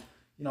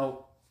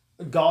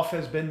 Goff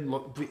has been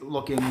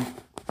looking.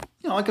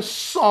 Like a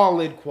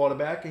solid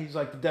quarterback. He's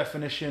like the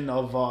definition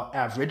of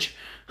average.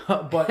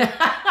 but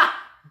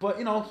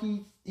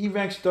he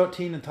ranks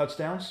 13 in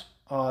touchdowns,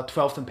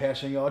 12th in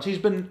passing yards. He's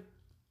been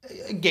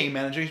a game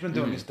manager. He's been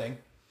doing his thing.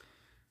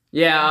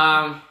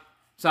 Yeah,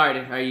 sorry,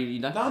 are you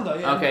done? No,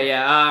 yeah. Okay,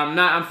 yeah.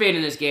 I'm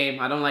fading this game.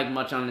 I don't like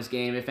much on this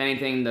game. If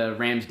anything, the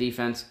Rams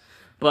defense.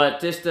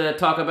 But just to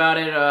talk about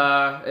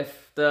it,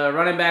 if the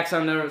running backs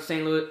on the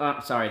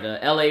the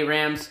LA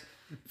Rams,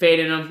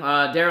 fading them.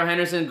 Darrell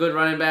Henderson, good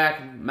running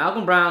back.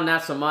 Malcolm Brown,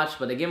 not so much,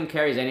 but they give him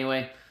carries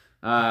anyway.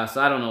 So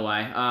I don't know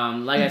why.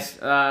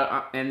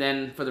 And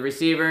then for the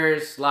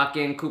receivers, lock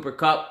in Cooper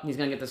Kupp. He's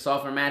gonna get the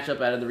softer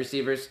matchup out of the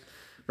receivers.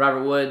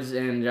 Robert Woods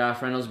and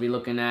Josh Reynolds will be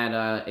looking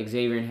at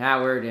Xavier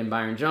Howard and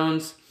Byron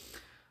Jones.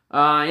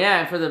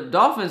 For the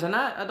Dolphins,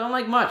 I don't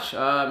like much.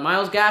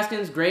 Myles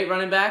Gaskin's great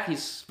running back.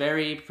 He's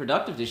very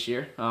productive this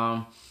year.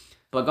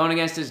 But going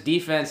against this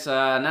defense,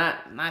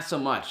 not so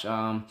much.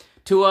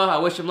 Tua, I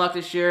wish him luck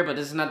this year, but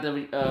this is not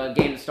the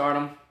game to start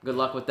him. Good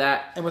luck with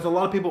that. And with a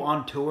lot of people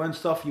on tour and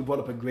stuff, you brought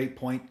up a great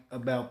point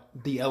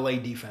about the LA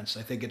defense.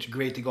 I think it's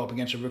great to go up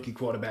against a rookie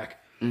quarterback.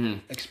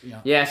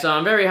 Yeah, so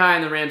I'm very high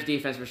on the Rams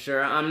defense for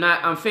sure.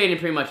 I'm fading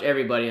pretty much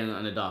everybody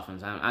on the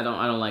Dolphins. I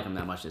don't like them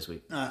that much this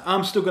week.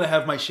 I'm still gonna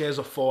have my shares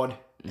of Ford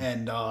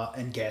and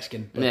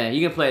Gaskin. But, yeah,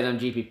 you can play them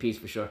GPPs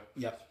for sure.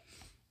 Yep.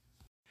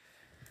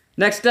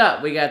 Next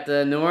up, we got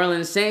the New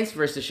Orleans Saints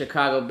versus the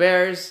Chicago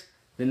Bears.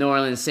 The New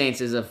Orleans Saints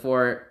is a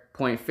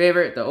 4-point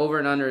favorite. The over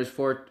and under is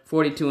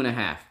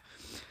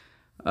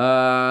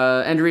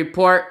 42.5. Injury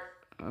report.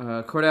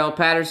 Cordell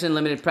Patterson,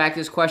 limited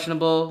practice,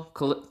 questionable.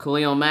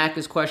 Khalil Mack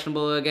is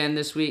questionable again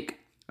this week.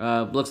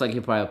 Looks like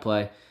he'll probably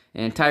play.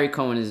 And Tyree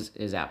Cohen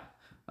is out.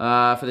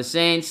 For the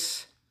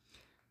Saints,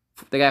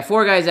 they got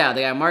 4 guys out.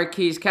 They got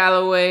Marquise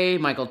Callaway,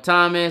 Michael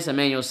Thomas,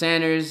 Emmanuel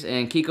Sanders,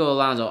 and Kiko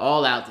Alonso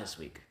all out this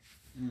week.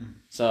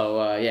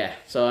 So, yeah.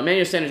 So,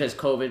 Emmanuel Sanders has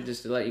COVID,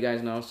 just to let you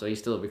guys know. So, he's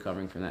still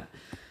recovering from that.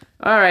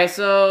 All right,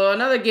 so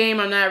another game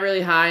I'm not really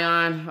high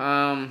on.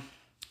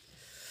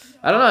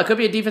 I don't know. It could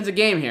be a defensive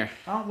game here.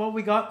 Well,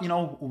 we got,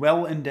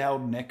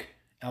 well-endowed Nick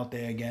out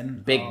there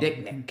again. Big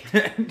Dick Nick.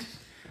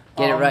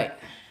 Get it right.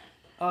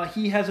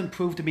 He hasn't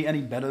proved to be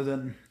any better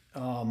than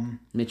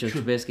Mitchell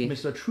Trubisky.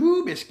 Mr.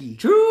 Trubisky.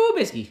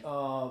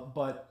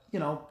 But,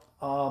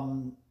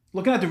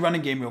 looking at the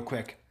running game real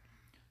quick,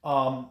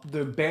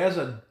 the Bears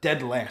are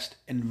dead last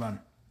in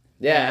run.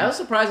 Yeah, I was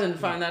surprised to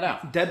find that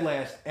out. Dead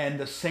last, and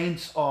the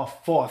Saints are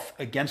 4th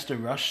against the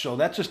rush, so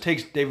that just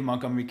takes David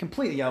Montgomery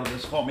completely out of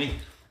this for me.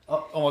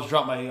 Almost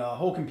dropped my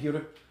whole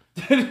computer.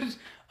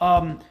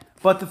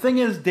 But the thing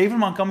is, David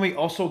Montgomery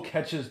also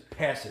catches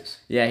passes.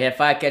 Yeah, he had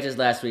 5 catches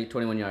last week,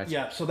 21 yards.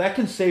 Yeah, so that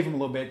can save him a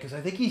little bit, because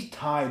I think he's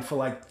tied for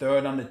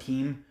 3rd on the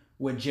team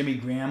with Jimmy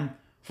Graham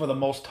for the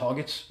most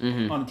targets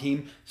on the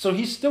team. So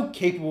he's still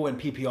capable in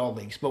PPR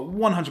leagues, but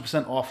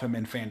 100% off him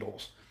in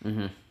FanDuels.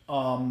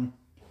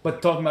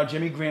 But talking about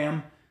Jimmy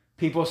Graham,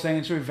 people are saying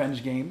it's a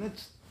revenge game.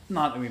 It's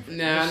not a revenge.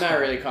 No, I'm not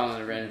really calling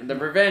it a revenge. The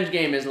revenge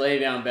game is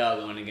Le'Veon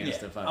Bell going against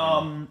the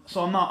fucking...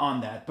 So I'm not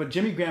on that. But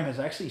Jimmy Graham has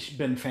actually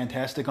been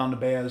fantastic on the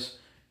Bears.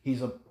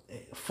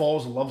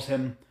 Foles loves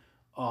him.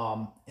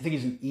 I think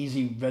he's an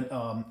easy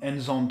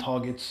end zone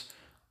targets.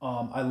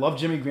 I love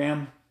Jimmy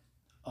Graham.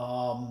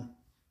 Allen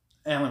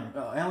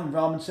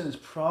Robinson is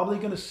probably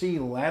going to see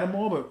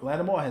Lattimore, but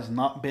Lattimore has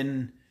not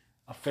been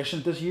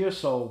efficient this year,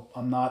 so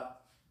I'm not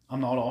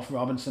off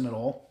Robinson at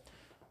all.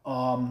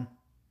 Again,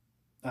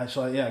 I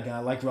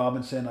like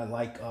Robinson. I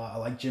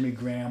like Jimmy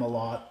Graham a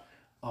lot.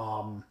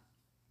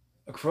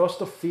 Across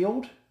the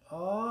field,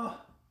 I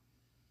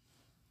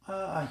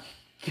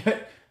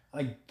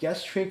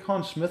guess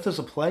Traquan Smith is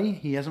a play.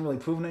 He hasn't really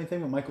proven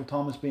anything with Michael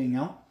Thomas being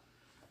out.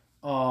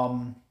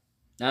 I'm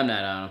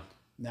not on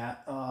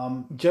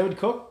him. Jared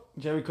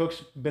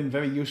Cook's been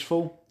very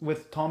useful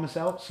with Thomas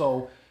out,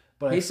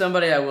 but he's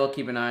somebody I will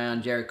keep an eye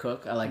on. Jared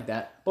Cook, I like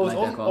that. But with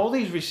all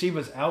these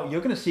receivers out, you're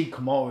going to see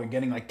Kamara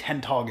getting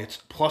 10 targets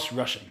plus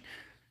rushing.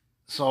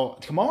 So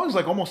Kamara is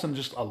almost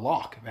just a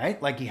lock, right?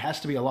 He has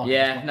to be a lock.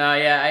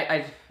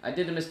 Yeah, I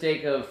did the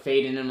mistake of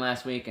fading him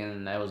last week,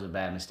 and that was a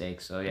bad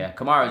mistake. So yeah,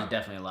 Kamara is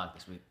definitely a lock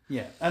this week.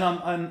 Yeah,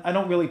 and I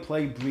don't really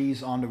play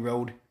Breeze on the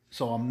road,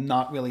 so I'm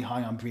not really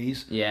high on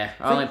Breeze. Yeah,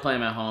 I only play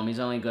him at home. He's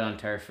only good on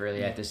turf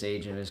really at this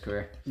age of his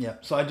career. Yeah,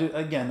 so I do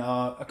again.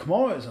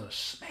 Kamara is in a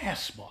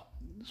smash spot.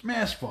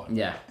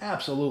 Yeah,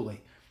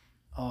 absolutely.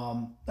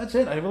 That's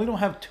it. I really don't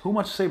have too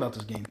much to say about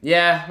this game.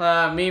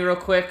 Yeah, me real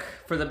quick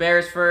for the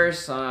Bears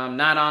first.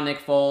 Not on Nick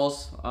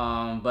Foles.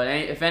 But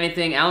if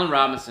anything, Allen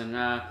Robinson.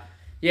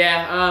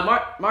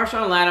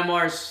 Marshawn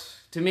Lattimore's,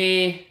 to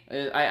me,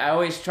 I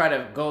always try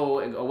to go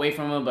away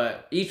from him,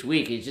 but each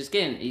week he's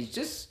getting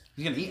eaten.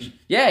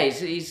 Yeah,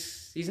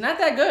 he's not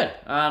that good.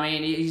 I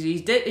mean,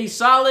 he's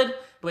solid,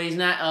 but he's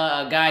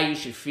not a guy you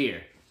should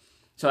fear.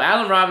 So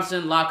Allen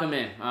Robinson, lock him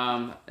in.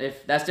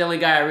 If that's the only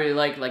guy I really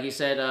like you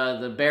said,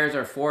 the Bears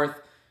are 4th.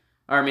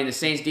 The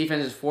Saints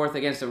defense is 4th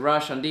against the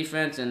rush on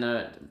defense, and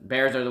the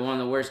Bears are one of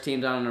the worst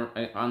teams on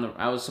the.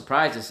 I was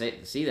surprised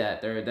to see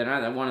that they're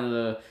not one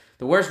of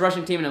the worst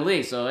rushing team in the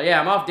league. So yeah,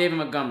 I'm off David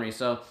Montgomery.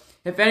 So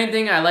if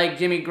anything, I like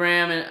Jimmy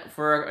Graham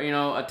for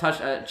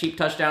a cheap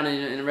touchdown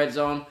in the red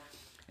zone,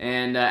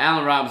 and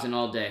Allen Robinson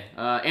all day.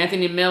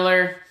 Anthony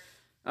Miller.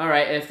 All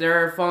right, if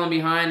they're falling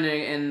behind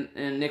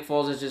and Nick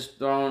Foles is just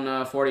throwing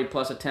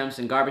 40-plus attempts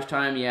in garbage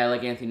time, yeah, I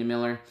like Anthony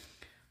Miller.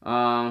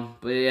 But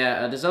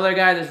yeah, this other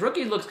guy, this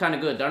rookie looks kind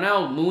of good.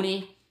 Darnell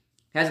Mooney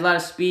has a lot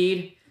of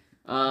speed.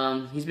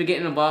 He's been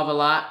getting involved a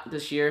lot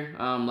this year.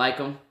 Like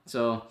him.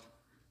 So,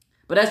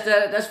 but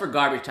that's for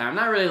garbage time. I'm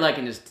not really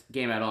liking this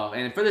game at all.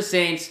 And for the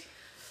Saints,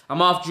 I'm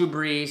off Drew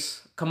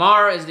Brees.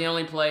 Kamara is the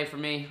only play for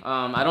me.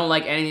 I don't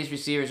like any of these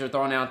receivers they're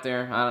throwing out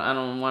there. I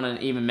don't want to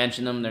even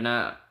mention them.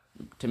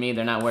 To me,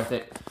 they're not worth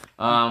it.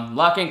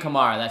 Lock in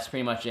Kamara. That's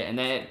pretty much it. And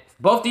then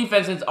both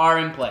defenses are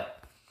in play.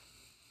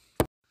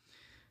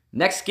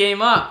 Next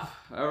game up.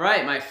 All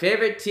right, my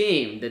favorite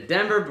team, the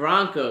Denver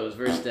Broncos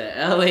versus the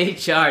LA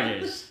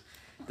Chargers.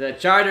 The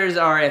Chargers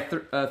are a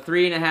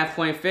 3.5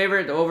 point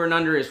favorite. The over and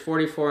under is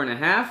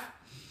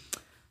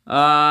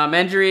 44.5.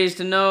 Injuries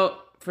to note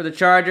for the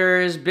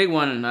Chargers. Big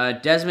one.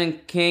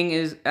 Desmond King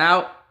is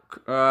out.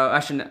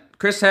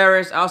 Chris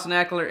Harris, Austin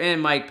Eckler,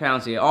 and Mike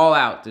Pouncey all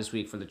out this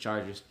week for the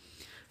Chargers.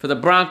 For the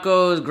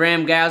Broncos,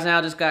 Graham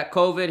Glasnow just got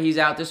COVID. He's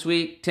out this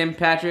week. Tim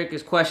Patrick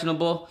is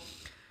questionable.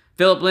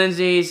 Philip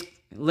Lindsay's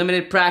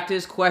limited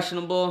practice,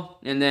 questionable.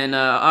 And then,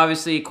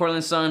 obviously,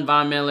 Cortland Sutton,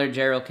 Von Miller,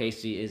 Gerald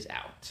Casey is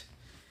out.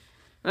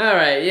 All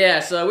right, yeah,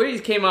 so we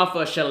just came off a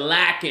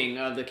shellacking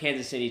of the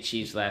Kansas City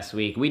Chiefs last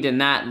week. We did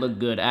not look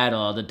good at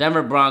all. The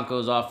Denver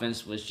Broncos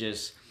offense was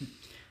just,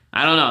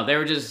 I don't know, they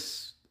were just...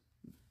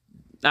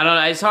 I don't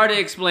know. It's hard to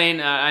explain.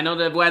 I know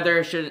the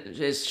weather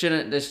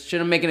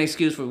shouldn't make an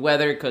excuse for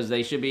weather because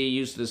they should be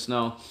used to the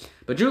snow.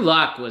 But Drew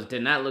Lock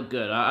did not look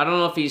good. I don't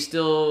know if he's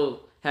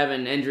still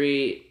having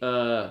injury.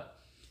 I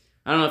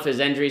don't know if his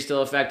injury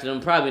still affected him.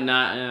 Probably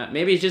not.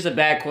 Maybe he's just a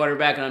bad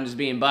quarterback and I'm just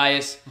being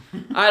biased.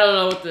 I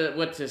don't know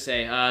what to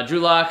say. Drew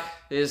Lock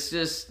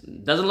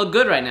doesn't look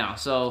good right now.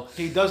 So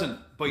he doesn't.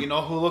 But you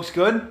know who looks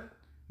good?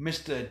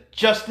 Mr.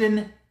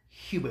 Justin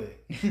Huber.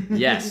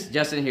 Yes,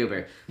 Justin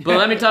Herbert. But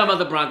let me talk about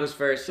the Broncos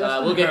first.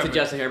 We'll get to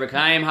Justin Herbert.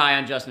 I am high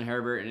on Justin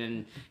Herbert,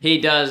 and he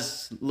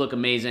does look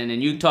amazing.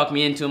 And you talked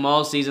me into him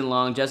all season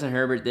long. Justin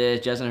Herbert this,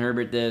 Justin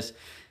Herbert this.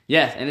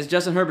 Yes, and it's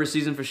Justin Herbert's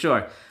season for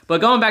sure.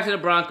 But going back to the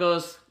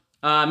Broncos,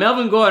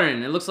 Melvin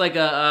Gordon. It looks like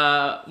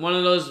one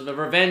of those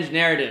revenge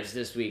narratives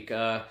this week.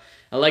 I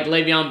like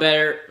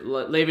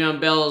Le'Veon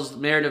Bell's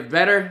narrative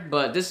better,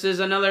 but this is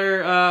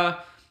another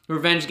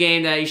revenge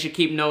game that you should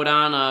keep note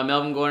on.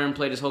 Melvin Gordon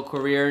played his whole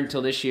career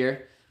until this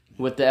year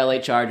with the LA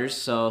Chargers,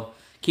 so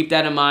keep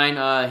that in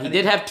mind. He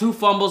did have 2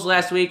 fumbles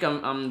last week.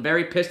 I'm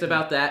very pissed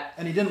about that.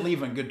 And he didn't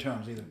leave on good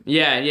terms either.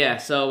 Yeah.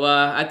 So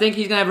I think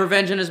he's gonna have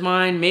revenge in his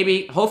mind.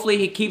 Hopefully,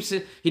 he keeps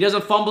it. He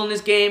doesn't fumble in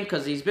this game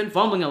because he's been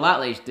fumbling a lot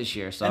late this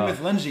year. So and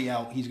with Lindsay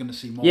out, he's gonna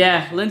see more.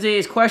 Yeah, Lindsay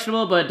is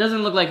questionable, but it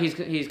doesn't look like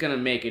he's gonna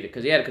make it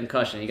because he had a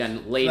concussion. He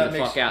got laid the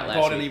fuck out last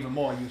Gordon week. even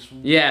more useful.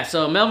 Yeah,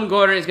 so Melvin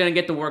Gordon is gonna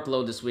get the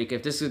workload this week.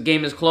 If this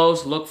game is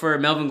close, look for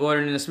Melvin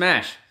Gordon in a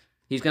smash.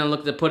 He's gonna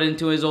look to put it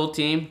into his old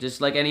team,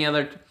 just like any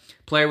other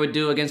player would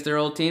do against their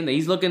old team.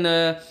 He's looking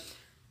to,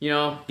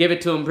 give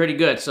it to him pretty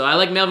good. So I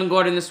like Melvin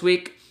Gordon this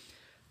week.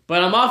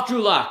 But I'm off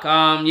Drew Lock.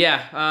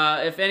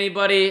 If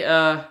anybody,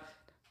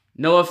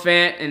 Noah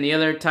Fant and the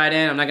other tight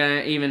end, I'm not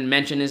going to even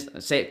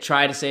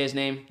try to say his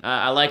name.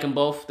 I like them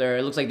both.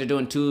 It looks like they're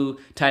doing 2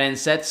 tight end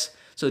sets.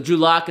 So Drew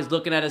Lock is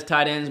looking at his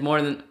tight ends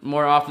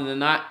more often than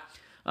not.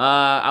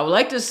 I would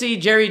like to see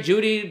Jerry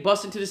Jeudy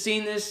bust into the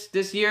scene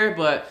this year,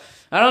 but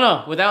I don't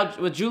know.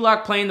 With Drew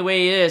Lock playing the way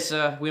he is,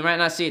 we might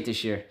not see it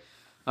this year.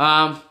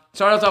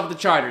 Start us off with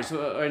the Chargers.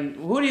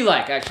 Who do you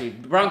like, actually?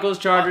 Broncos,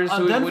 Chargers,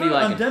 who do you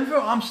like? On Denver,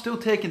 I'm still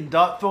taking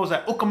dart throws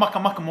at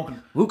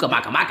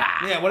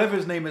Ukamaka. Yeah, whatever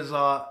his name is,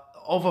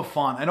 over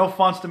Font. I know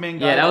Font's the main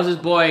guy. Yeah, that was his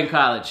boy in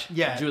college.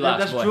 Yeah, Drew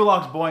Lock's boy. Drew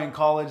Lock's boy in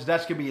college.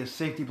 That's going to be his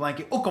safety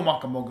blanket.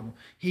 Ukamaka.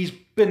 He's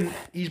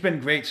been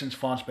great since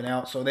Font's been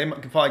out, so they're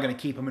probably going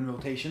to keep him in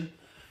rotation.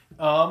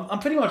 I'm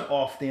pretty much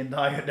off the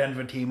entire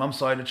Denver team. I'm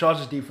sorry. The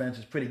Chargers defense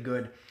is pretty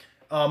good.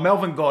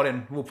 Melvin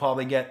Gordon will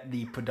probably get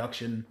the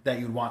production that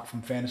you'd want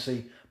from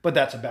fantasy, but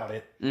that's about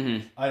it.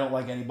 Mm-hmm. I don't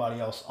like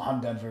anybody else on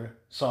Denver.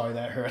 Sorry,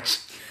 that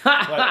hurts.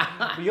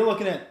 but you're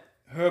looking at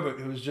Herbert,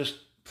 who's just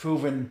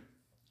proven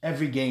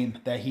every game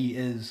that he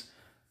is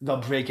the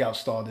breakout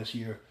star this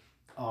year.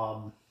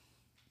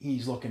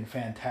 He's looking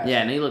fantastic.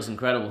 Yeah, and he looks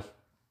incredible.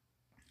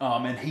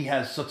 And he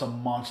has such a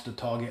monster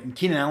target. And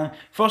Keenan Allen,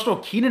 first of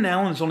all, Keenan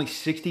Allen is only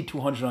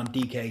 6,200 on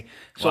DK.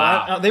 So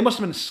wow. They must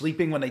have been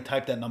sleeping when they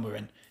typed that number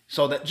in.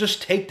 So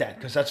just take that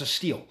because that's a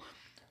steal.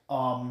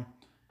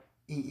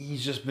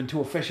 He's just been too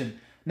efficient.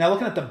 Now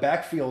looking at the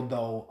backfield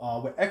though,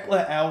 with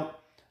Eckler out,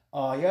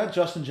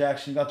 Justin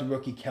Jackson, you got the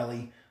rookie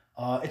Kelly.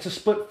 It's a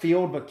split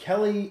field, but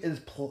Kelly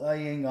is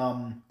playing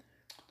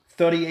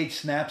 38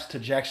 snaps to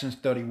Jackson's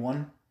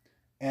 31,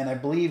 and I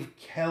believe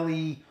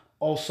Kelly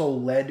also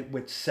led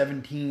with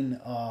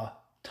 17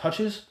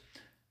 touches.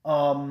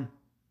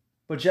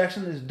 But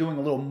Jackson is doing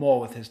a little more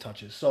with his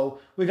touches. So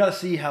we got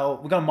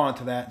to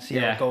monitor that and see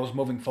how it goes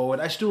moving forward.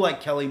 I still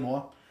like Kelly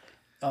more.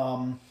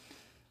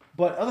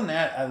 But other than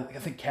that, I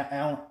think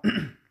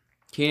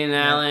Keenan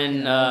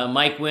Allen,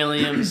 Mike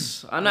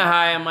Williams. I'm not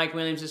high on Mike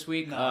Williams this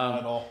week. No, not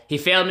at all. He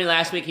failed me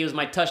last week. He was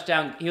my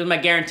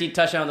guaranteed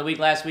touchdown of the week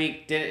last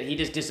week. He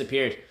just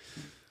disappeared.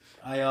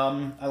 I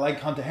like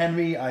Hunter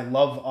Henry. I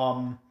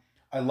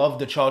love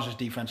the Chargers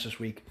defense this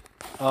week.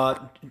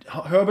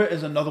 Herbert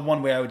is another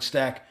one where I would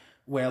stack.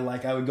 Where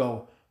I would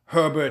go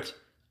Herbert,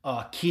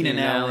 Keenan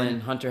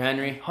Allen, Hunter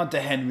Henry.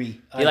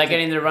 Do you like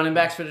any of the running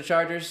backs for the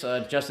Chargers?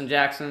 Justin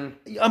Jackson.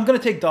 I'm gonna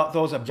take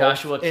those at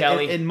Joshua both.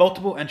 Kelly. In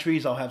multiple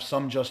entries, I'll have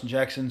some Justin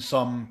Jackson,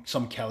 some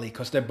Kelly,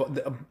 because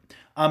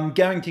I'm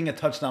guaranteeing a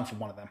touchdown for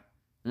one of them.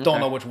 Okay. Don't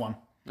know which one.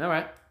 All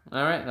right.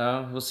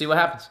 We'll see what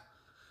happens.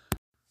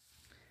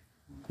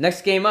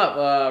 Next game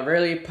up,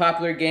 really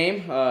popular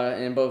game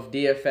in both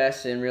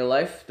DFS and real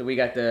life. We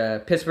got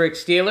the Pittsburgh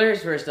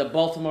Steelers versus the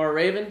Baltimore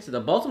Ravens. The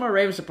Baltimore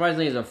Ravens,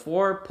 surprisingly, is a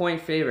 4-point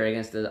favorite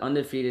against the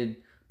undefeated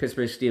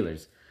Pittsburgh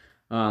Steelers.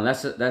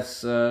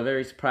 That's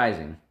very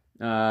surprising.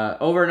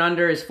 Over and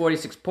under is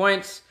 46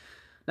 points.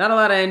 Not a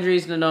lot of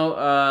injuries to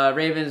note.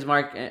 Ravens,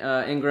 Mark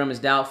Ingram is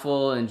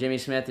doubtful, and Jimmy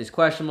Smith is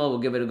questionable. We'll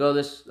give it a go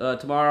this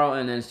tomorrow.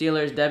 And then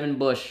Steelers, Devin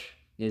Bush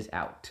is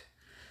out.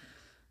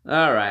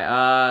 All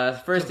right.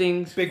 First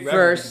things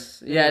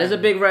first. Yeah, there's a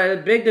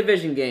big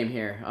division game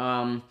here.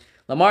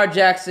 Lamar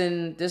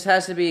Jackson. This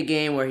has to be a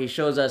game where he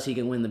shows us he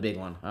can win the big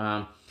one.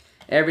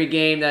 Every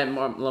game that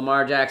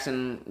Lamar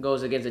Jackson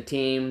goes against a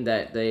team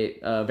that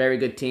very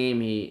good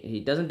team,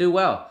 he doesn't do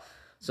well.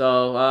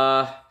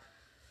 So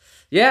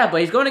yeah,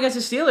 but he's going against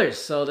the Steelers,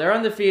 so they're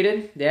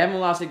undefeated. They haven't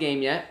lost a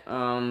game yet.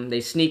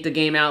 They sneaked the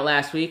game out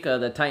last week.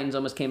 The Titans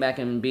almost came back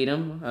and beat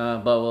them,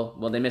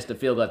 but they missed the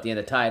field goal at the end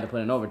of the tie to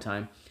put in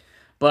overtime.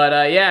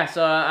 But yeah,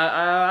 so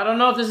I don't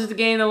know if this is the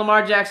game that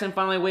Lamar Jackson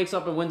finally wakes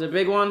up and wins a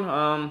big one.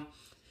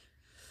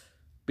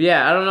 But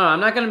yeah, I don't know. I'm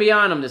not going to be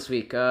on him this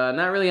week.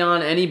 Not really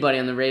on anybody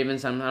on the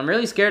Ravens. I'm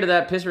really scared of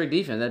that Pittsburgh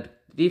defense.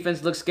 That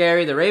defense looks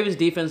scary. The Ravens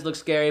defense looks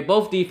scary.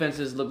 Both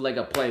defenses look like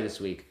a play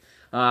this week.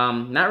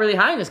 Not really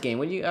high in this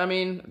game. I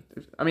mean,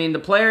 the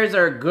players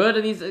are good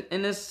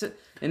in this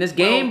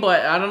game,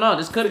 but I don't know.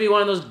 This could be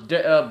one of those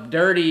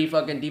dirty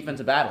fucking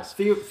defensive battles.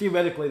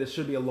 Theoretically, this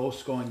should be a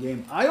low-scoring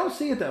game. I don't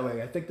see it that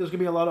way. I think there's gonna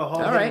be a lot of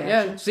hard. All right,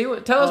 yeah.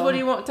 Tell us what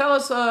you want. Tell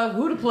us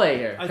who to play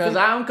here, because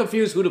I'm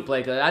confused who to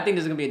play. Because I think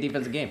this is gonna be a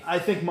defensive game. I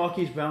think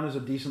Marquise Brown is a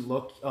decent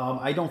look.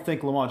 I don't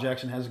think Lamar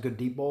Jackson has a good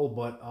deep ball,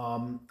 but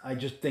I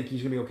just think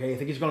he's gonna be okay. I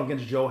think he's going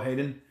against Joe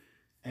Hayden,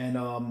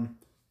 and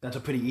that's a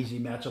pretty easy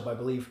matchup, I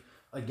believe,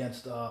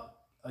 against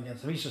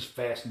him. He's just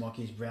fast,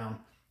 Marquise Brown.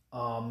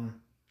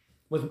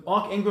 With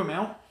Mark Ingram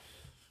out,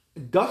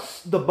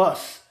 Gus the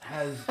Bus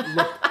has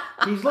looked.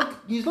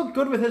 he's looked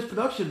good with his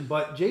production,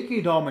 but J.K.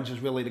 Dobbins is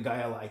really the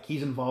guy I like.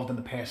 He's involved in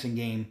the passing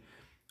game.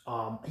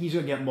 He's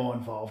gonna get more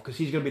involved because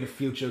he's gonna be the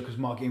future. Because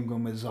Mark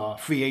Ingram is a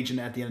free agent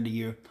at the end of the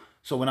year,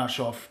 so we're not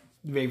sure if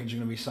the Ravens are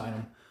gonna re-sign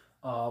him.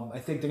 I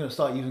think they're gonna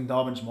start using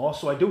Dobbins more.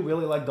 So I do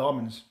really like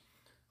Dobbins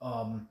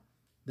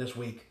this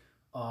week.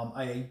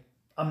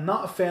 I'm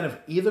not a fan of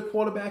either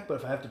quarterback, but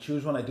if I have to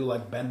choose one, I do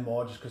like Ben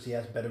more just because he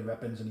has better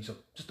weapons and he's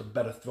just a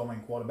better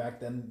throwing quarterback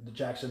than the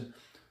Jackson.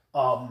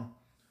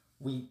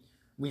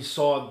 We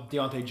saw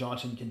Deontay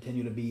Johnson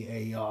continue to be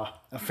a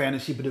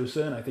fantasy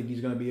producer, and I think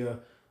he's going to be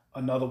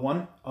another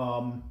one.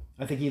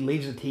 I think he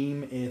leads the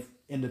team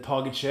in the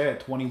target share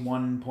at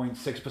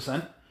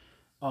 21.6%,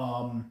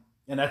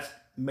 and that's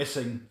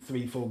missing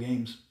 3 full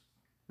games.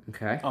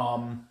 Okay.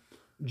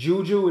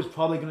 Juju is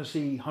probably going to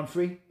see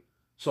Humphrey.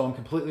 So I'm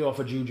completely off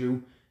of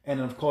Juju. And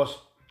then, of course,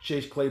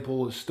 Chase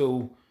Claypool is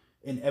still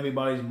in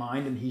everybody's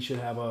mind, and he should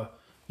have a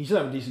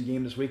decent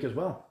game this week as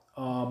well.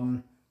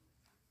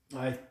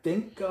 I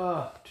think,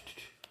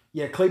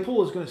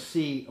 Claypool is going to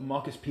see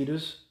Marcus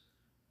Peters.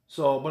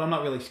 So, but I'm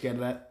not really scared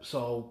of that.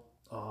 So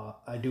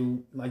I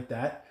do like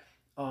that.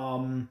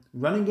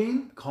 Running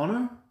game,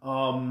 Connor.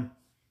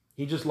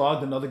 He just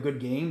logged another good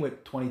game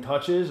with 20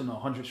 touches and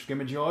 100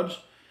 scrimmage yards.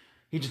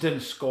 He just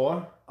didn't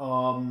score.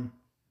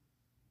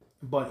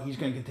 But he's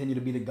going to continue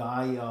to be the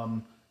guy.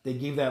 They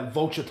gave that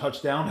vulture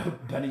touchdown to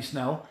Benny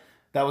Snell.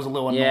 That was a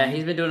little annoying. Yeah,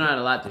 he's been doing that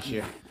a lot this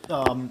year.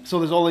 So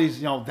there's all these,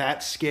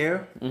 that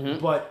scare.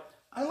 Mm-hmm. But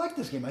I like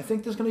this game. I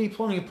think there's going to be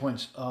plenty of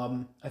points.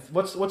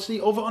 What's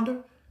the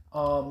over/under?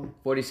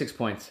 46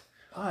 points.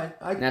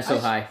 Not so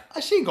high. I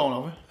see it going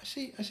over. I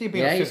see it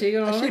being a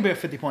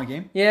 50-point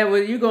game. Yeah,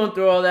 with you going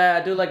through all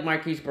that, I do like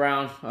Marquise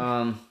Brown.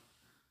 I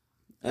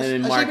see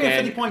it being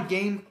a 50-point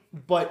game,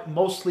 but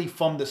mostly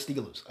from the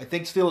Steelers. I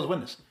think Steelers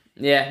win this.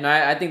 Yeah, no,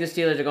 I think the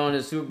Steelers are going to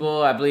the Super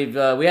Bowl. I believe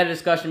we had a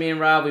discussion, me and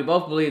Rob. We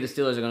both believe the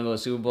Steelers are going to go to the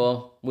Super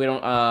Bowl. We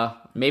don't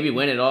maybe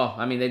win it all.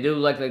 I mean, they do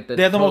like the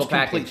they're the total most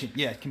package.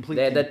 Complete.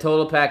 They had the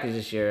total package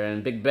this year,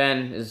 and Big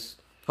Ben is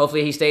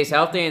hopefully he stays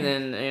healthy, and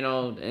then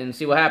and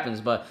see what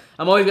happens. But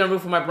I'm always going to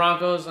root for my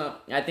Broncos.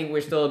 I think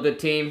we're still a good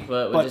team,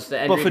 but just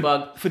the injury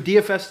bug for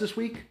DFS this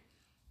week.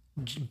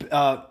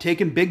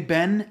 Taking Big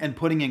Ben and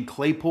putting in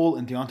Claypool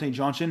and Deontay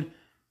Johnson.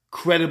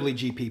 Credibly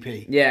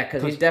GPP. Yeah,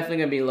 because he's definitely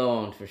going to be low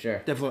owned for sure.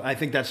 Definitely, I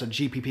think that's a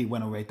GPP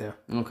winner right there.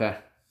 Okay.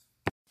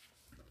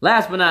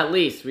 Last but not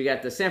least, we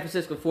got the San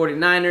Francisco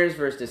 49ers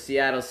versus the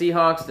Seattle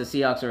Seahawks. The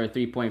Seahawks are a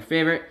 3-point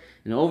favorite,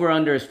 and the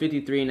over-under is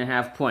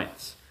 53.5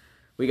 points.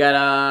 We got,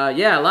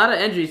 a lot of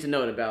injuries to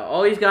note about.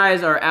 All these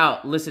guys are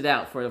listed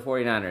out for the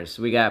 49ers.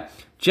 We got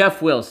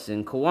Jeff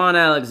Wilson, Kwan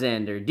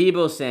Alexander,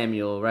 Deebo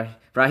Samuel,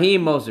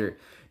 Raheem Mostert,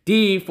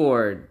 D.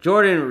 Ford,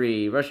 Jordan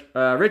Reed,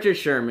 Richard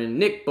Sherman,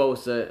 Nick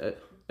Bosa,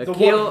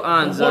 Akil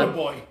Anza, the water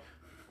boy.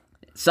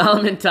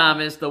 Solomon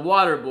Thomas, the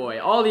water boy.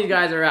 All these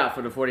guys are out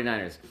for the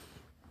 49ers.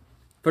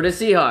 For the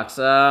Seahawks,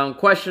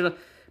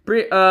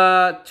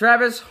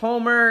 Travis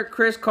Homer,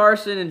 Chris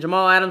Carson, and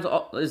Jamal Adams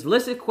is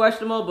listed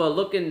questionable, but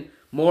looking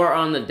more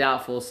on the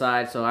doubtful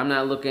side, so I'm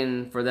not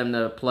looking for them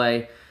to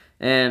play.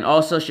 And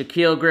also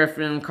Shaquille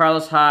Griffin,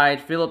 Carlos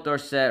Hyde, Philip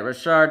Dorsett,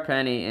 Rashard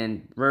Penny,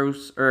 and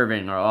Bruce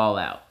Irvin are all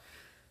out.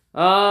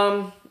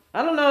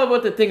 I don't know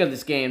what to think of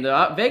this game.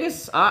 The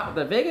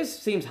Vegas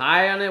seems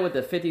high on it with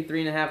the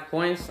 53.5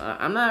 points.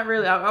 I'm not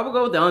really. I will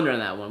go with the under on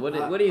that one. What do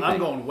you think? I'm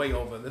going way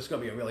over. This is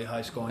going to be a really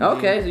high scoring game.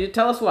 Okay, so you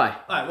tell us why.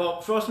 All right,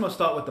 well, first I'm going to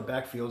start with the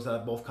backfields that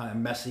are both kind of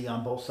messy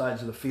on both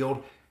sides of the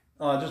field.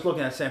 Just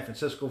looking at San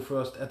Francisco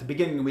first. At the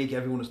beginning of the week,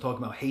 everyone was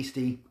talking about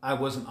Hasty. I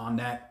wasn't on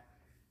that.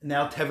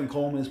 Now Tevin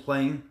Coleman is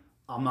playing.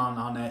 I'm not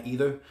on that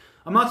either.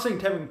 I'm not saying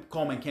Tevin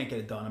Coleman can't get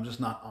it done. I'm just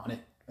not on it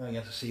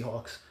against the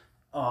Seahawks.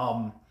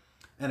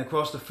 And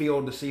across the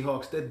field, the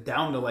Seahawks, they're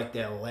down to like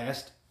their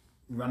last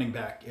running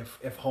back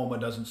if Homer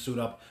doesn't suit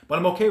up. But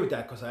I'm okay with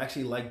that because I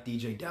actually like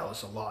DJ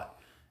Dallas a lot.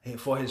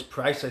 And for his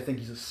price, I think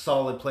he's a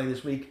solid play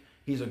this week.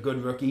 He's a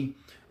good rookie.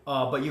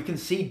 But you can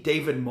see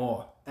David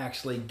Moore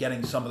actually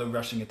getting some of the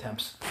rushing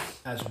attempts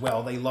as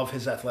well. They love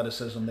his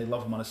athleticism. They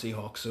love him on the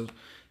Seahawks. So,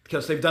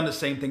 because they've done the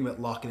same thing with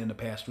Lockett in the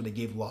past where they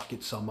gave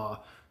Lockett some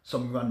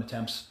run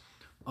attempts.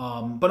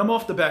 But I'm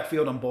off the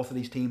backfield on both of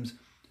these teams.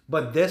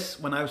 But this,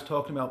 when I was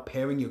talking about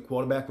pairing your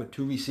quarterback with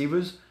two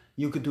receivers,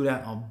 you could do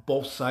that on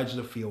both sides of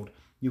the field.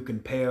 You can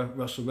pair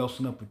Russell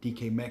Wilson up with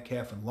DK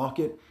Metcalf and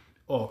Lockett,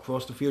 or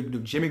across the field, you do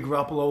Jimmy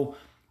Garoppolo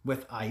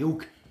with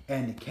Ayuk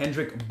and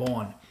Kendrick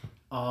Bourne.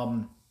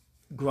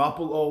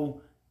 Garoppolo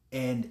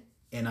and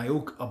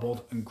Ayuk are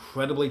both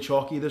incredibly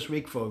chalky this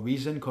week for a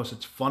reason, because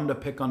it's fun to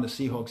pick on the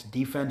Seahawks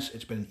defense.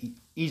 It's been an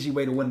easy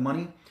way to win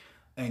money,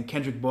 and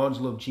Kendrick Bourne's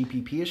a little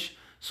GPP-ish.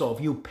 So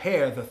if you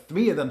pair the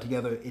three of them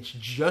together, it's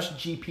just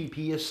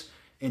GPP-ish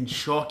and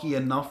chalky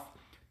enough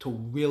to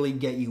really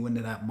get you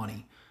into that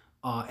money.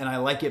 And I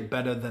like it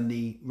better than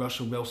the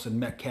Russell Wilson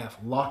Metcalf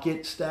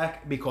Lockett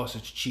stack because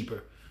it's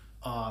cheaper.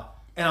 And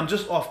I'm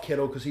just off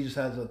Kittle because he just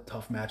has a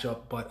tough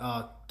matchup.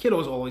 But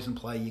Kittle's always in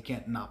play. You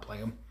can't not play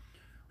him.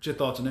 What's your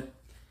thoughts on it?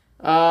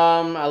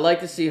 I like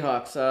the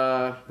Seahawks.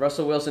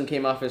 Russell Wilson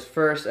came off his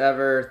first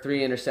ever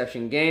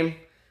 3-interception game.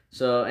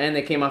 And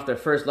they came off their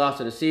first loss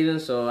of the season,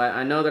 so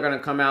I know they're going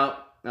to come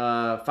out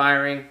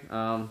firing.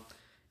 And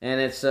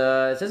is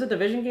this a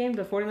division game?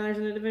 The 49ers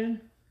in the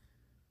division?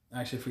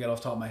 I actually forget off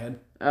the top of my head.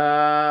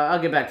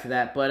 I'll get back to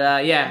that.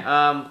 But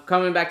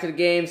coming back to the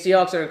game,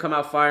 Seahawks are going to come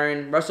out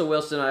firing. Russel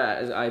Wilson,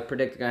 I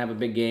predict, going to have a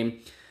big game.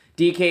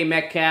 DK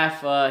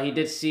Metcalf, he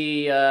did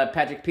see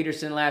Patrick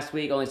Peterson last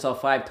week, only saw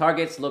 5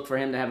 targets. Look for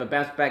him to have a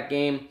bounce-back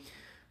game.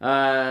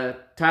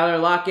 Tyler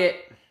Lockett,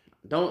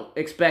 don't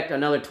expect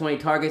another 20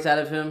 targets out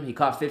of him. He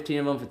caught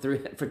 15 of them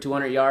for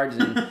 200 yards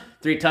and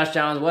 3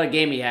 touchdowns. What a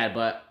game he had,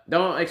 but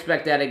don't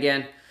expect that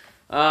again.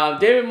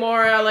 David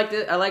Moore, I like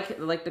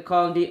to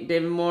call him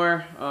David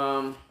Moore.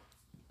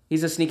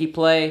 He's a sneaky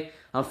play.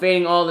 I'm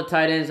fading all the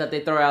tight ends that they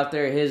throw out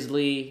there.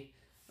 Disley,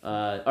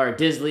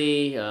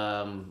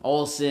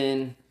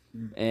 Olsen,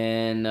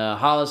 and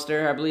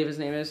Hollister, I believe his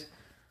name is.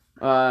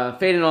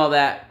 Fading all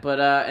that, but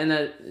and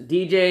the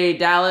DJ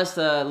Dallas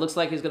looks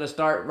like he's gonna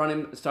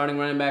starting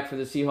running back for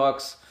the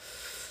Seahawks.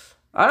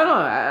 I don't know.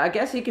 I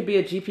guess he could be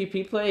a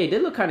GPP play. He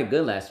did look kind of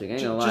good last week. I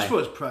ain't gonna lie. Just for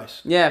his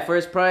price. Yeah, for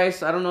his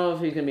price. I don't know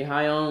if he's gonna be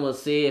high on. We'll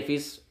see. If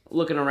he's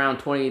looking around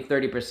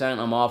 20-30%,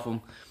 I'm off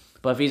him.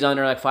 But if he's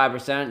under like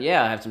 5%,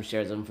 yeah, I have some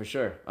shares of him for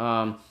sure.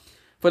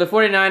 For the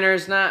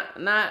 49ers,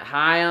 not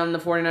high on the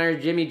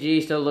 49ers. Jimmy G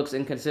still looks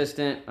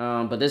inconsistent.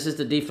 But this is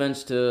the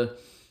defense to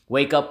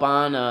wake up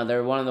on.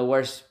 They're one of the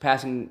worst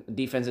passing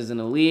defenses in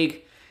the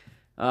league.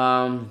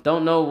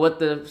 Don't know what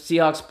the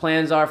Seahawks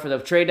plans are for the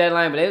trade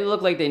deadline, but they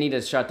look like they need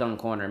a shutdown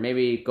corner.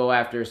 Maybe go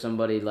after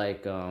somebody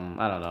like,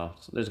 I don't know.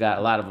 There's got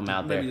a lot of them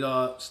out there. Maybe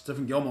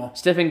Stephen Gilmore.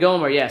 Stephen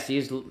Gilmore, yes.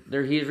 He's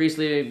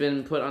recently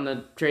been put on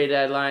the trade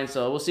deadline,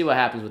 so we'll see what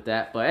happens with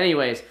that. But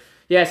anyways,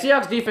 yeah,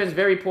 Seahawks defense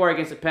very poor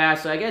against the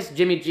pass, so I guess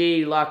Jimmy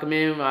G, lock him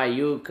in,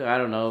 Ayuk, I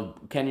don't know,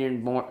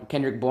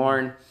 Kendrick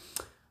Bourne.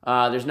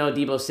 There's no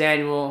Deebo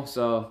Samuel,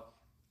 so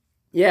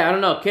yeah, I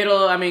don't know.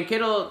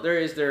 Kittle, there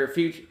is their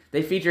future.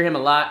 They feature him a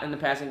lot in the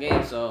passing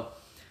game, so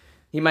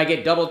he might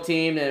get double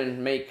teamed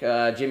and make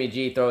Jimmy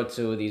G throw it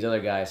to these other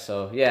guys.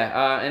 So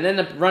yeah, and then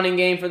the running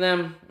game for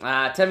them.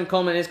 Tevin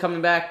Coleman is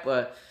coming back,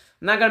 but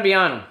I'm not gonna be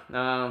on him.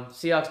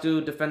 Seahawks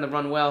do defend the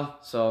run well,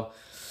 so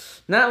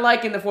not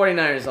liking the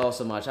 49ers all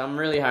so much. I'm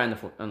really high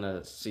on the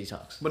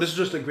Seahawks. But this is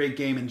just a great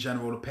game in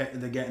general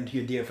to get into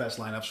your DFS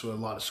lineups with a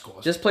lot of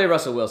scores. Just play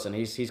Russell Wilson.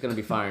 He's gonna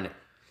be firing it.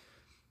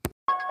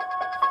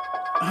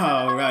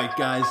 All right,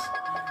 guys,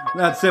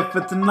 that's it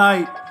for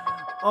tonight.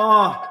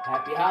 Oh,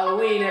 happy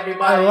Halloween,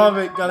 everybody! I love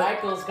it.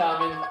 Michael's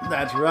coming.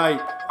 That's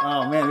right.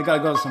 Oh man, we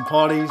gotta go to some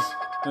parties.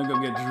 Gonna go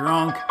get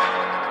drunk.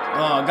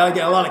 Oh, gotta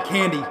get a lot of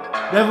candy.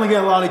 Definitely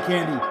get a lot of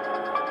candy.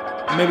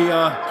 Maybe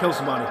kill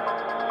somebody.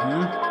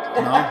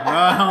 No,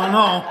 I don't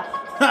know.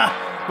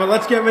 But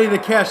let's get ready to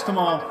cash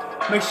tomorrow.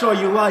 Make sure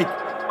you like,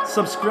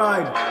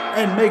 subscribe,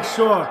 and make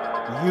sure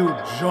you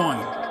join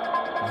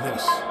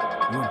this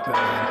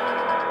rebellion.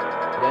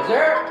 Yes,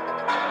 sir.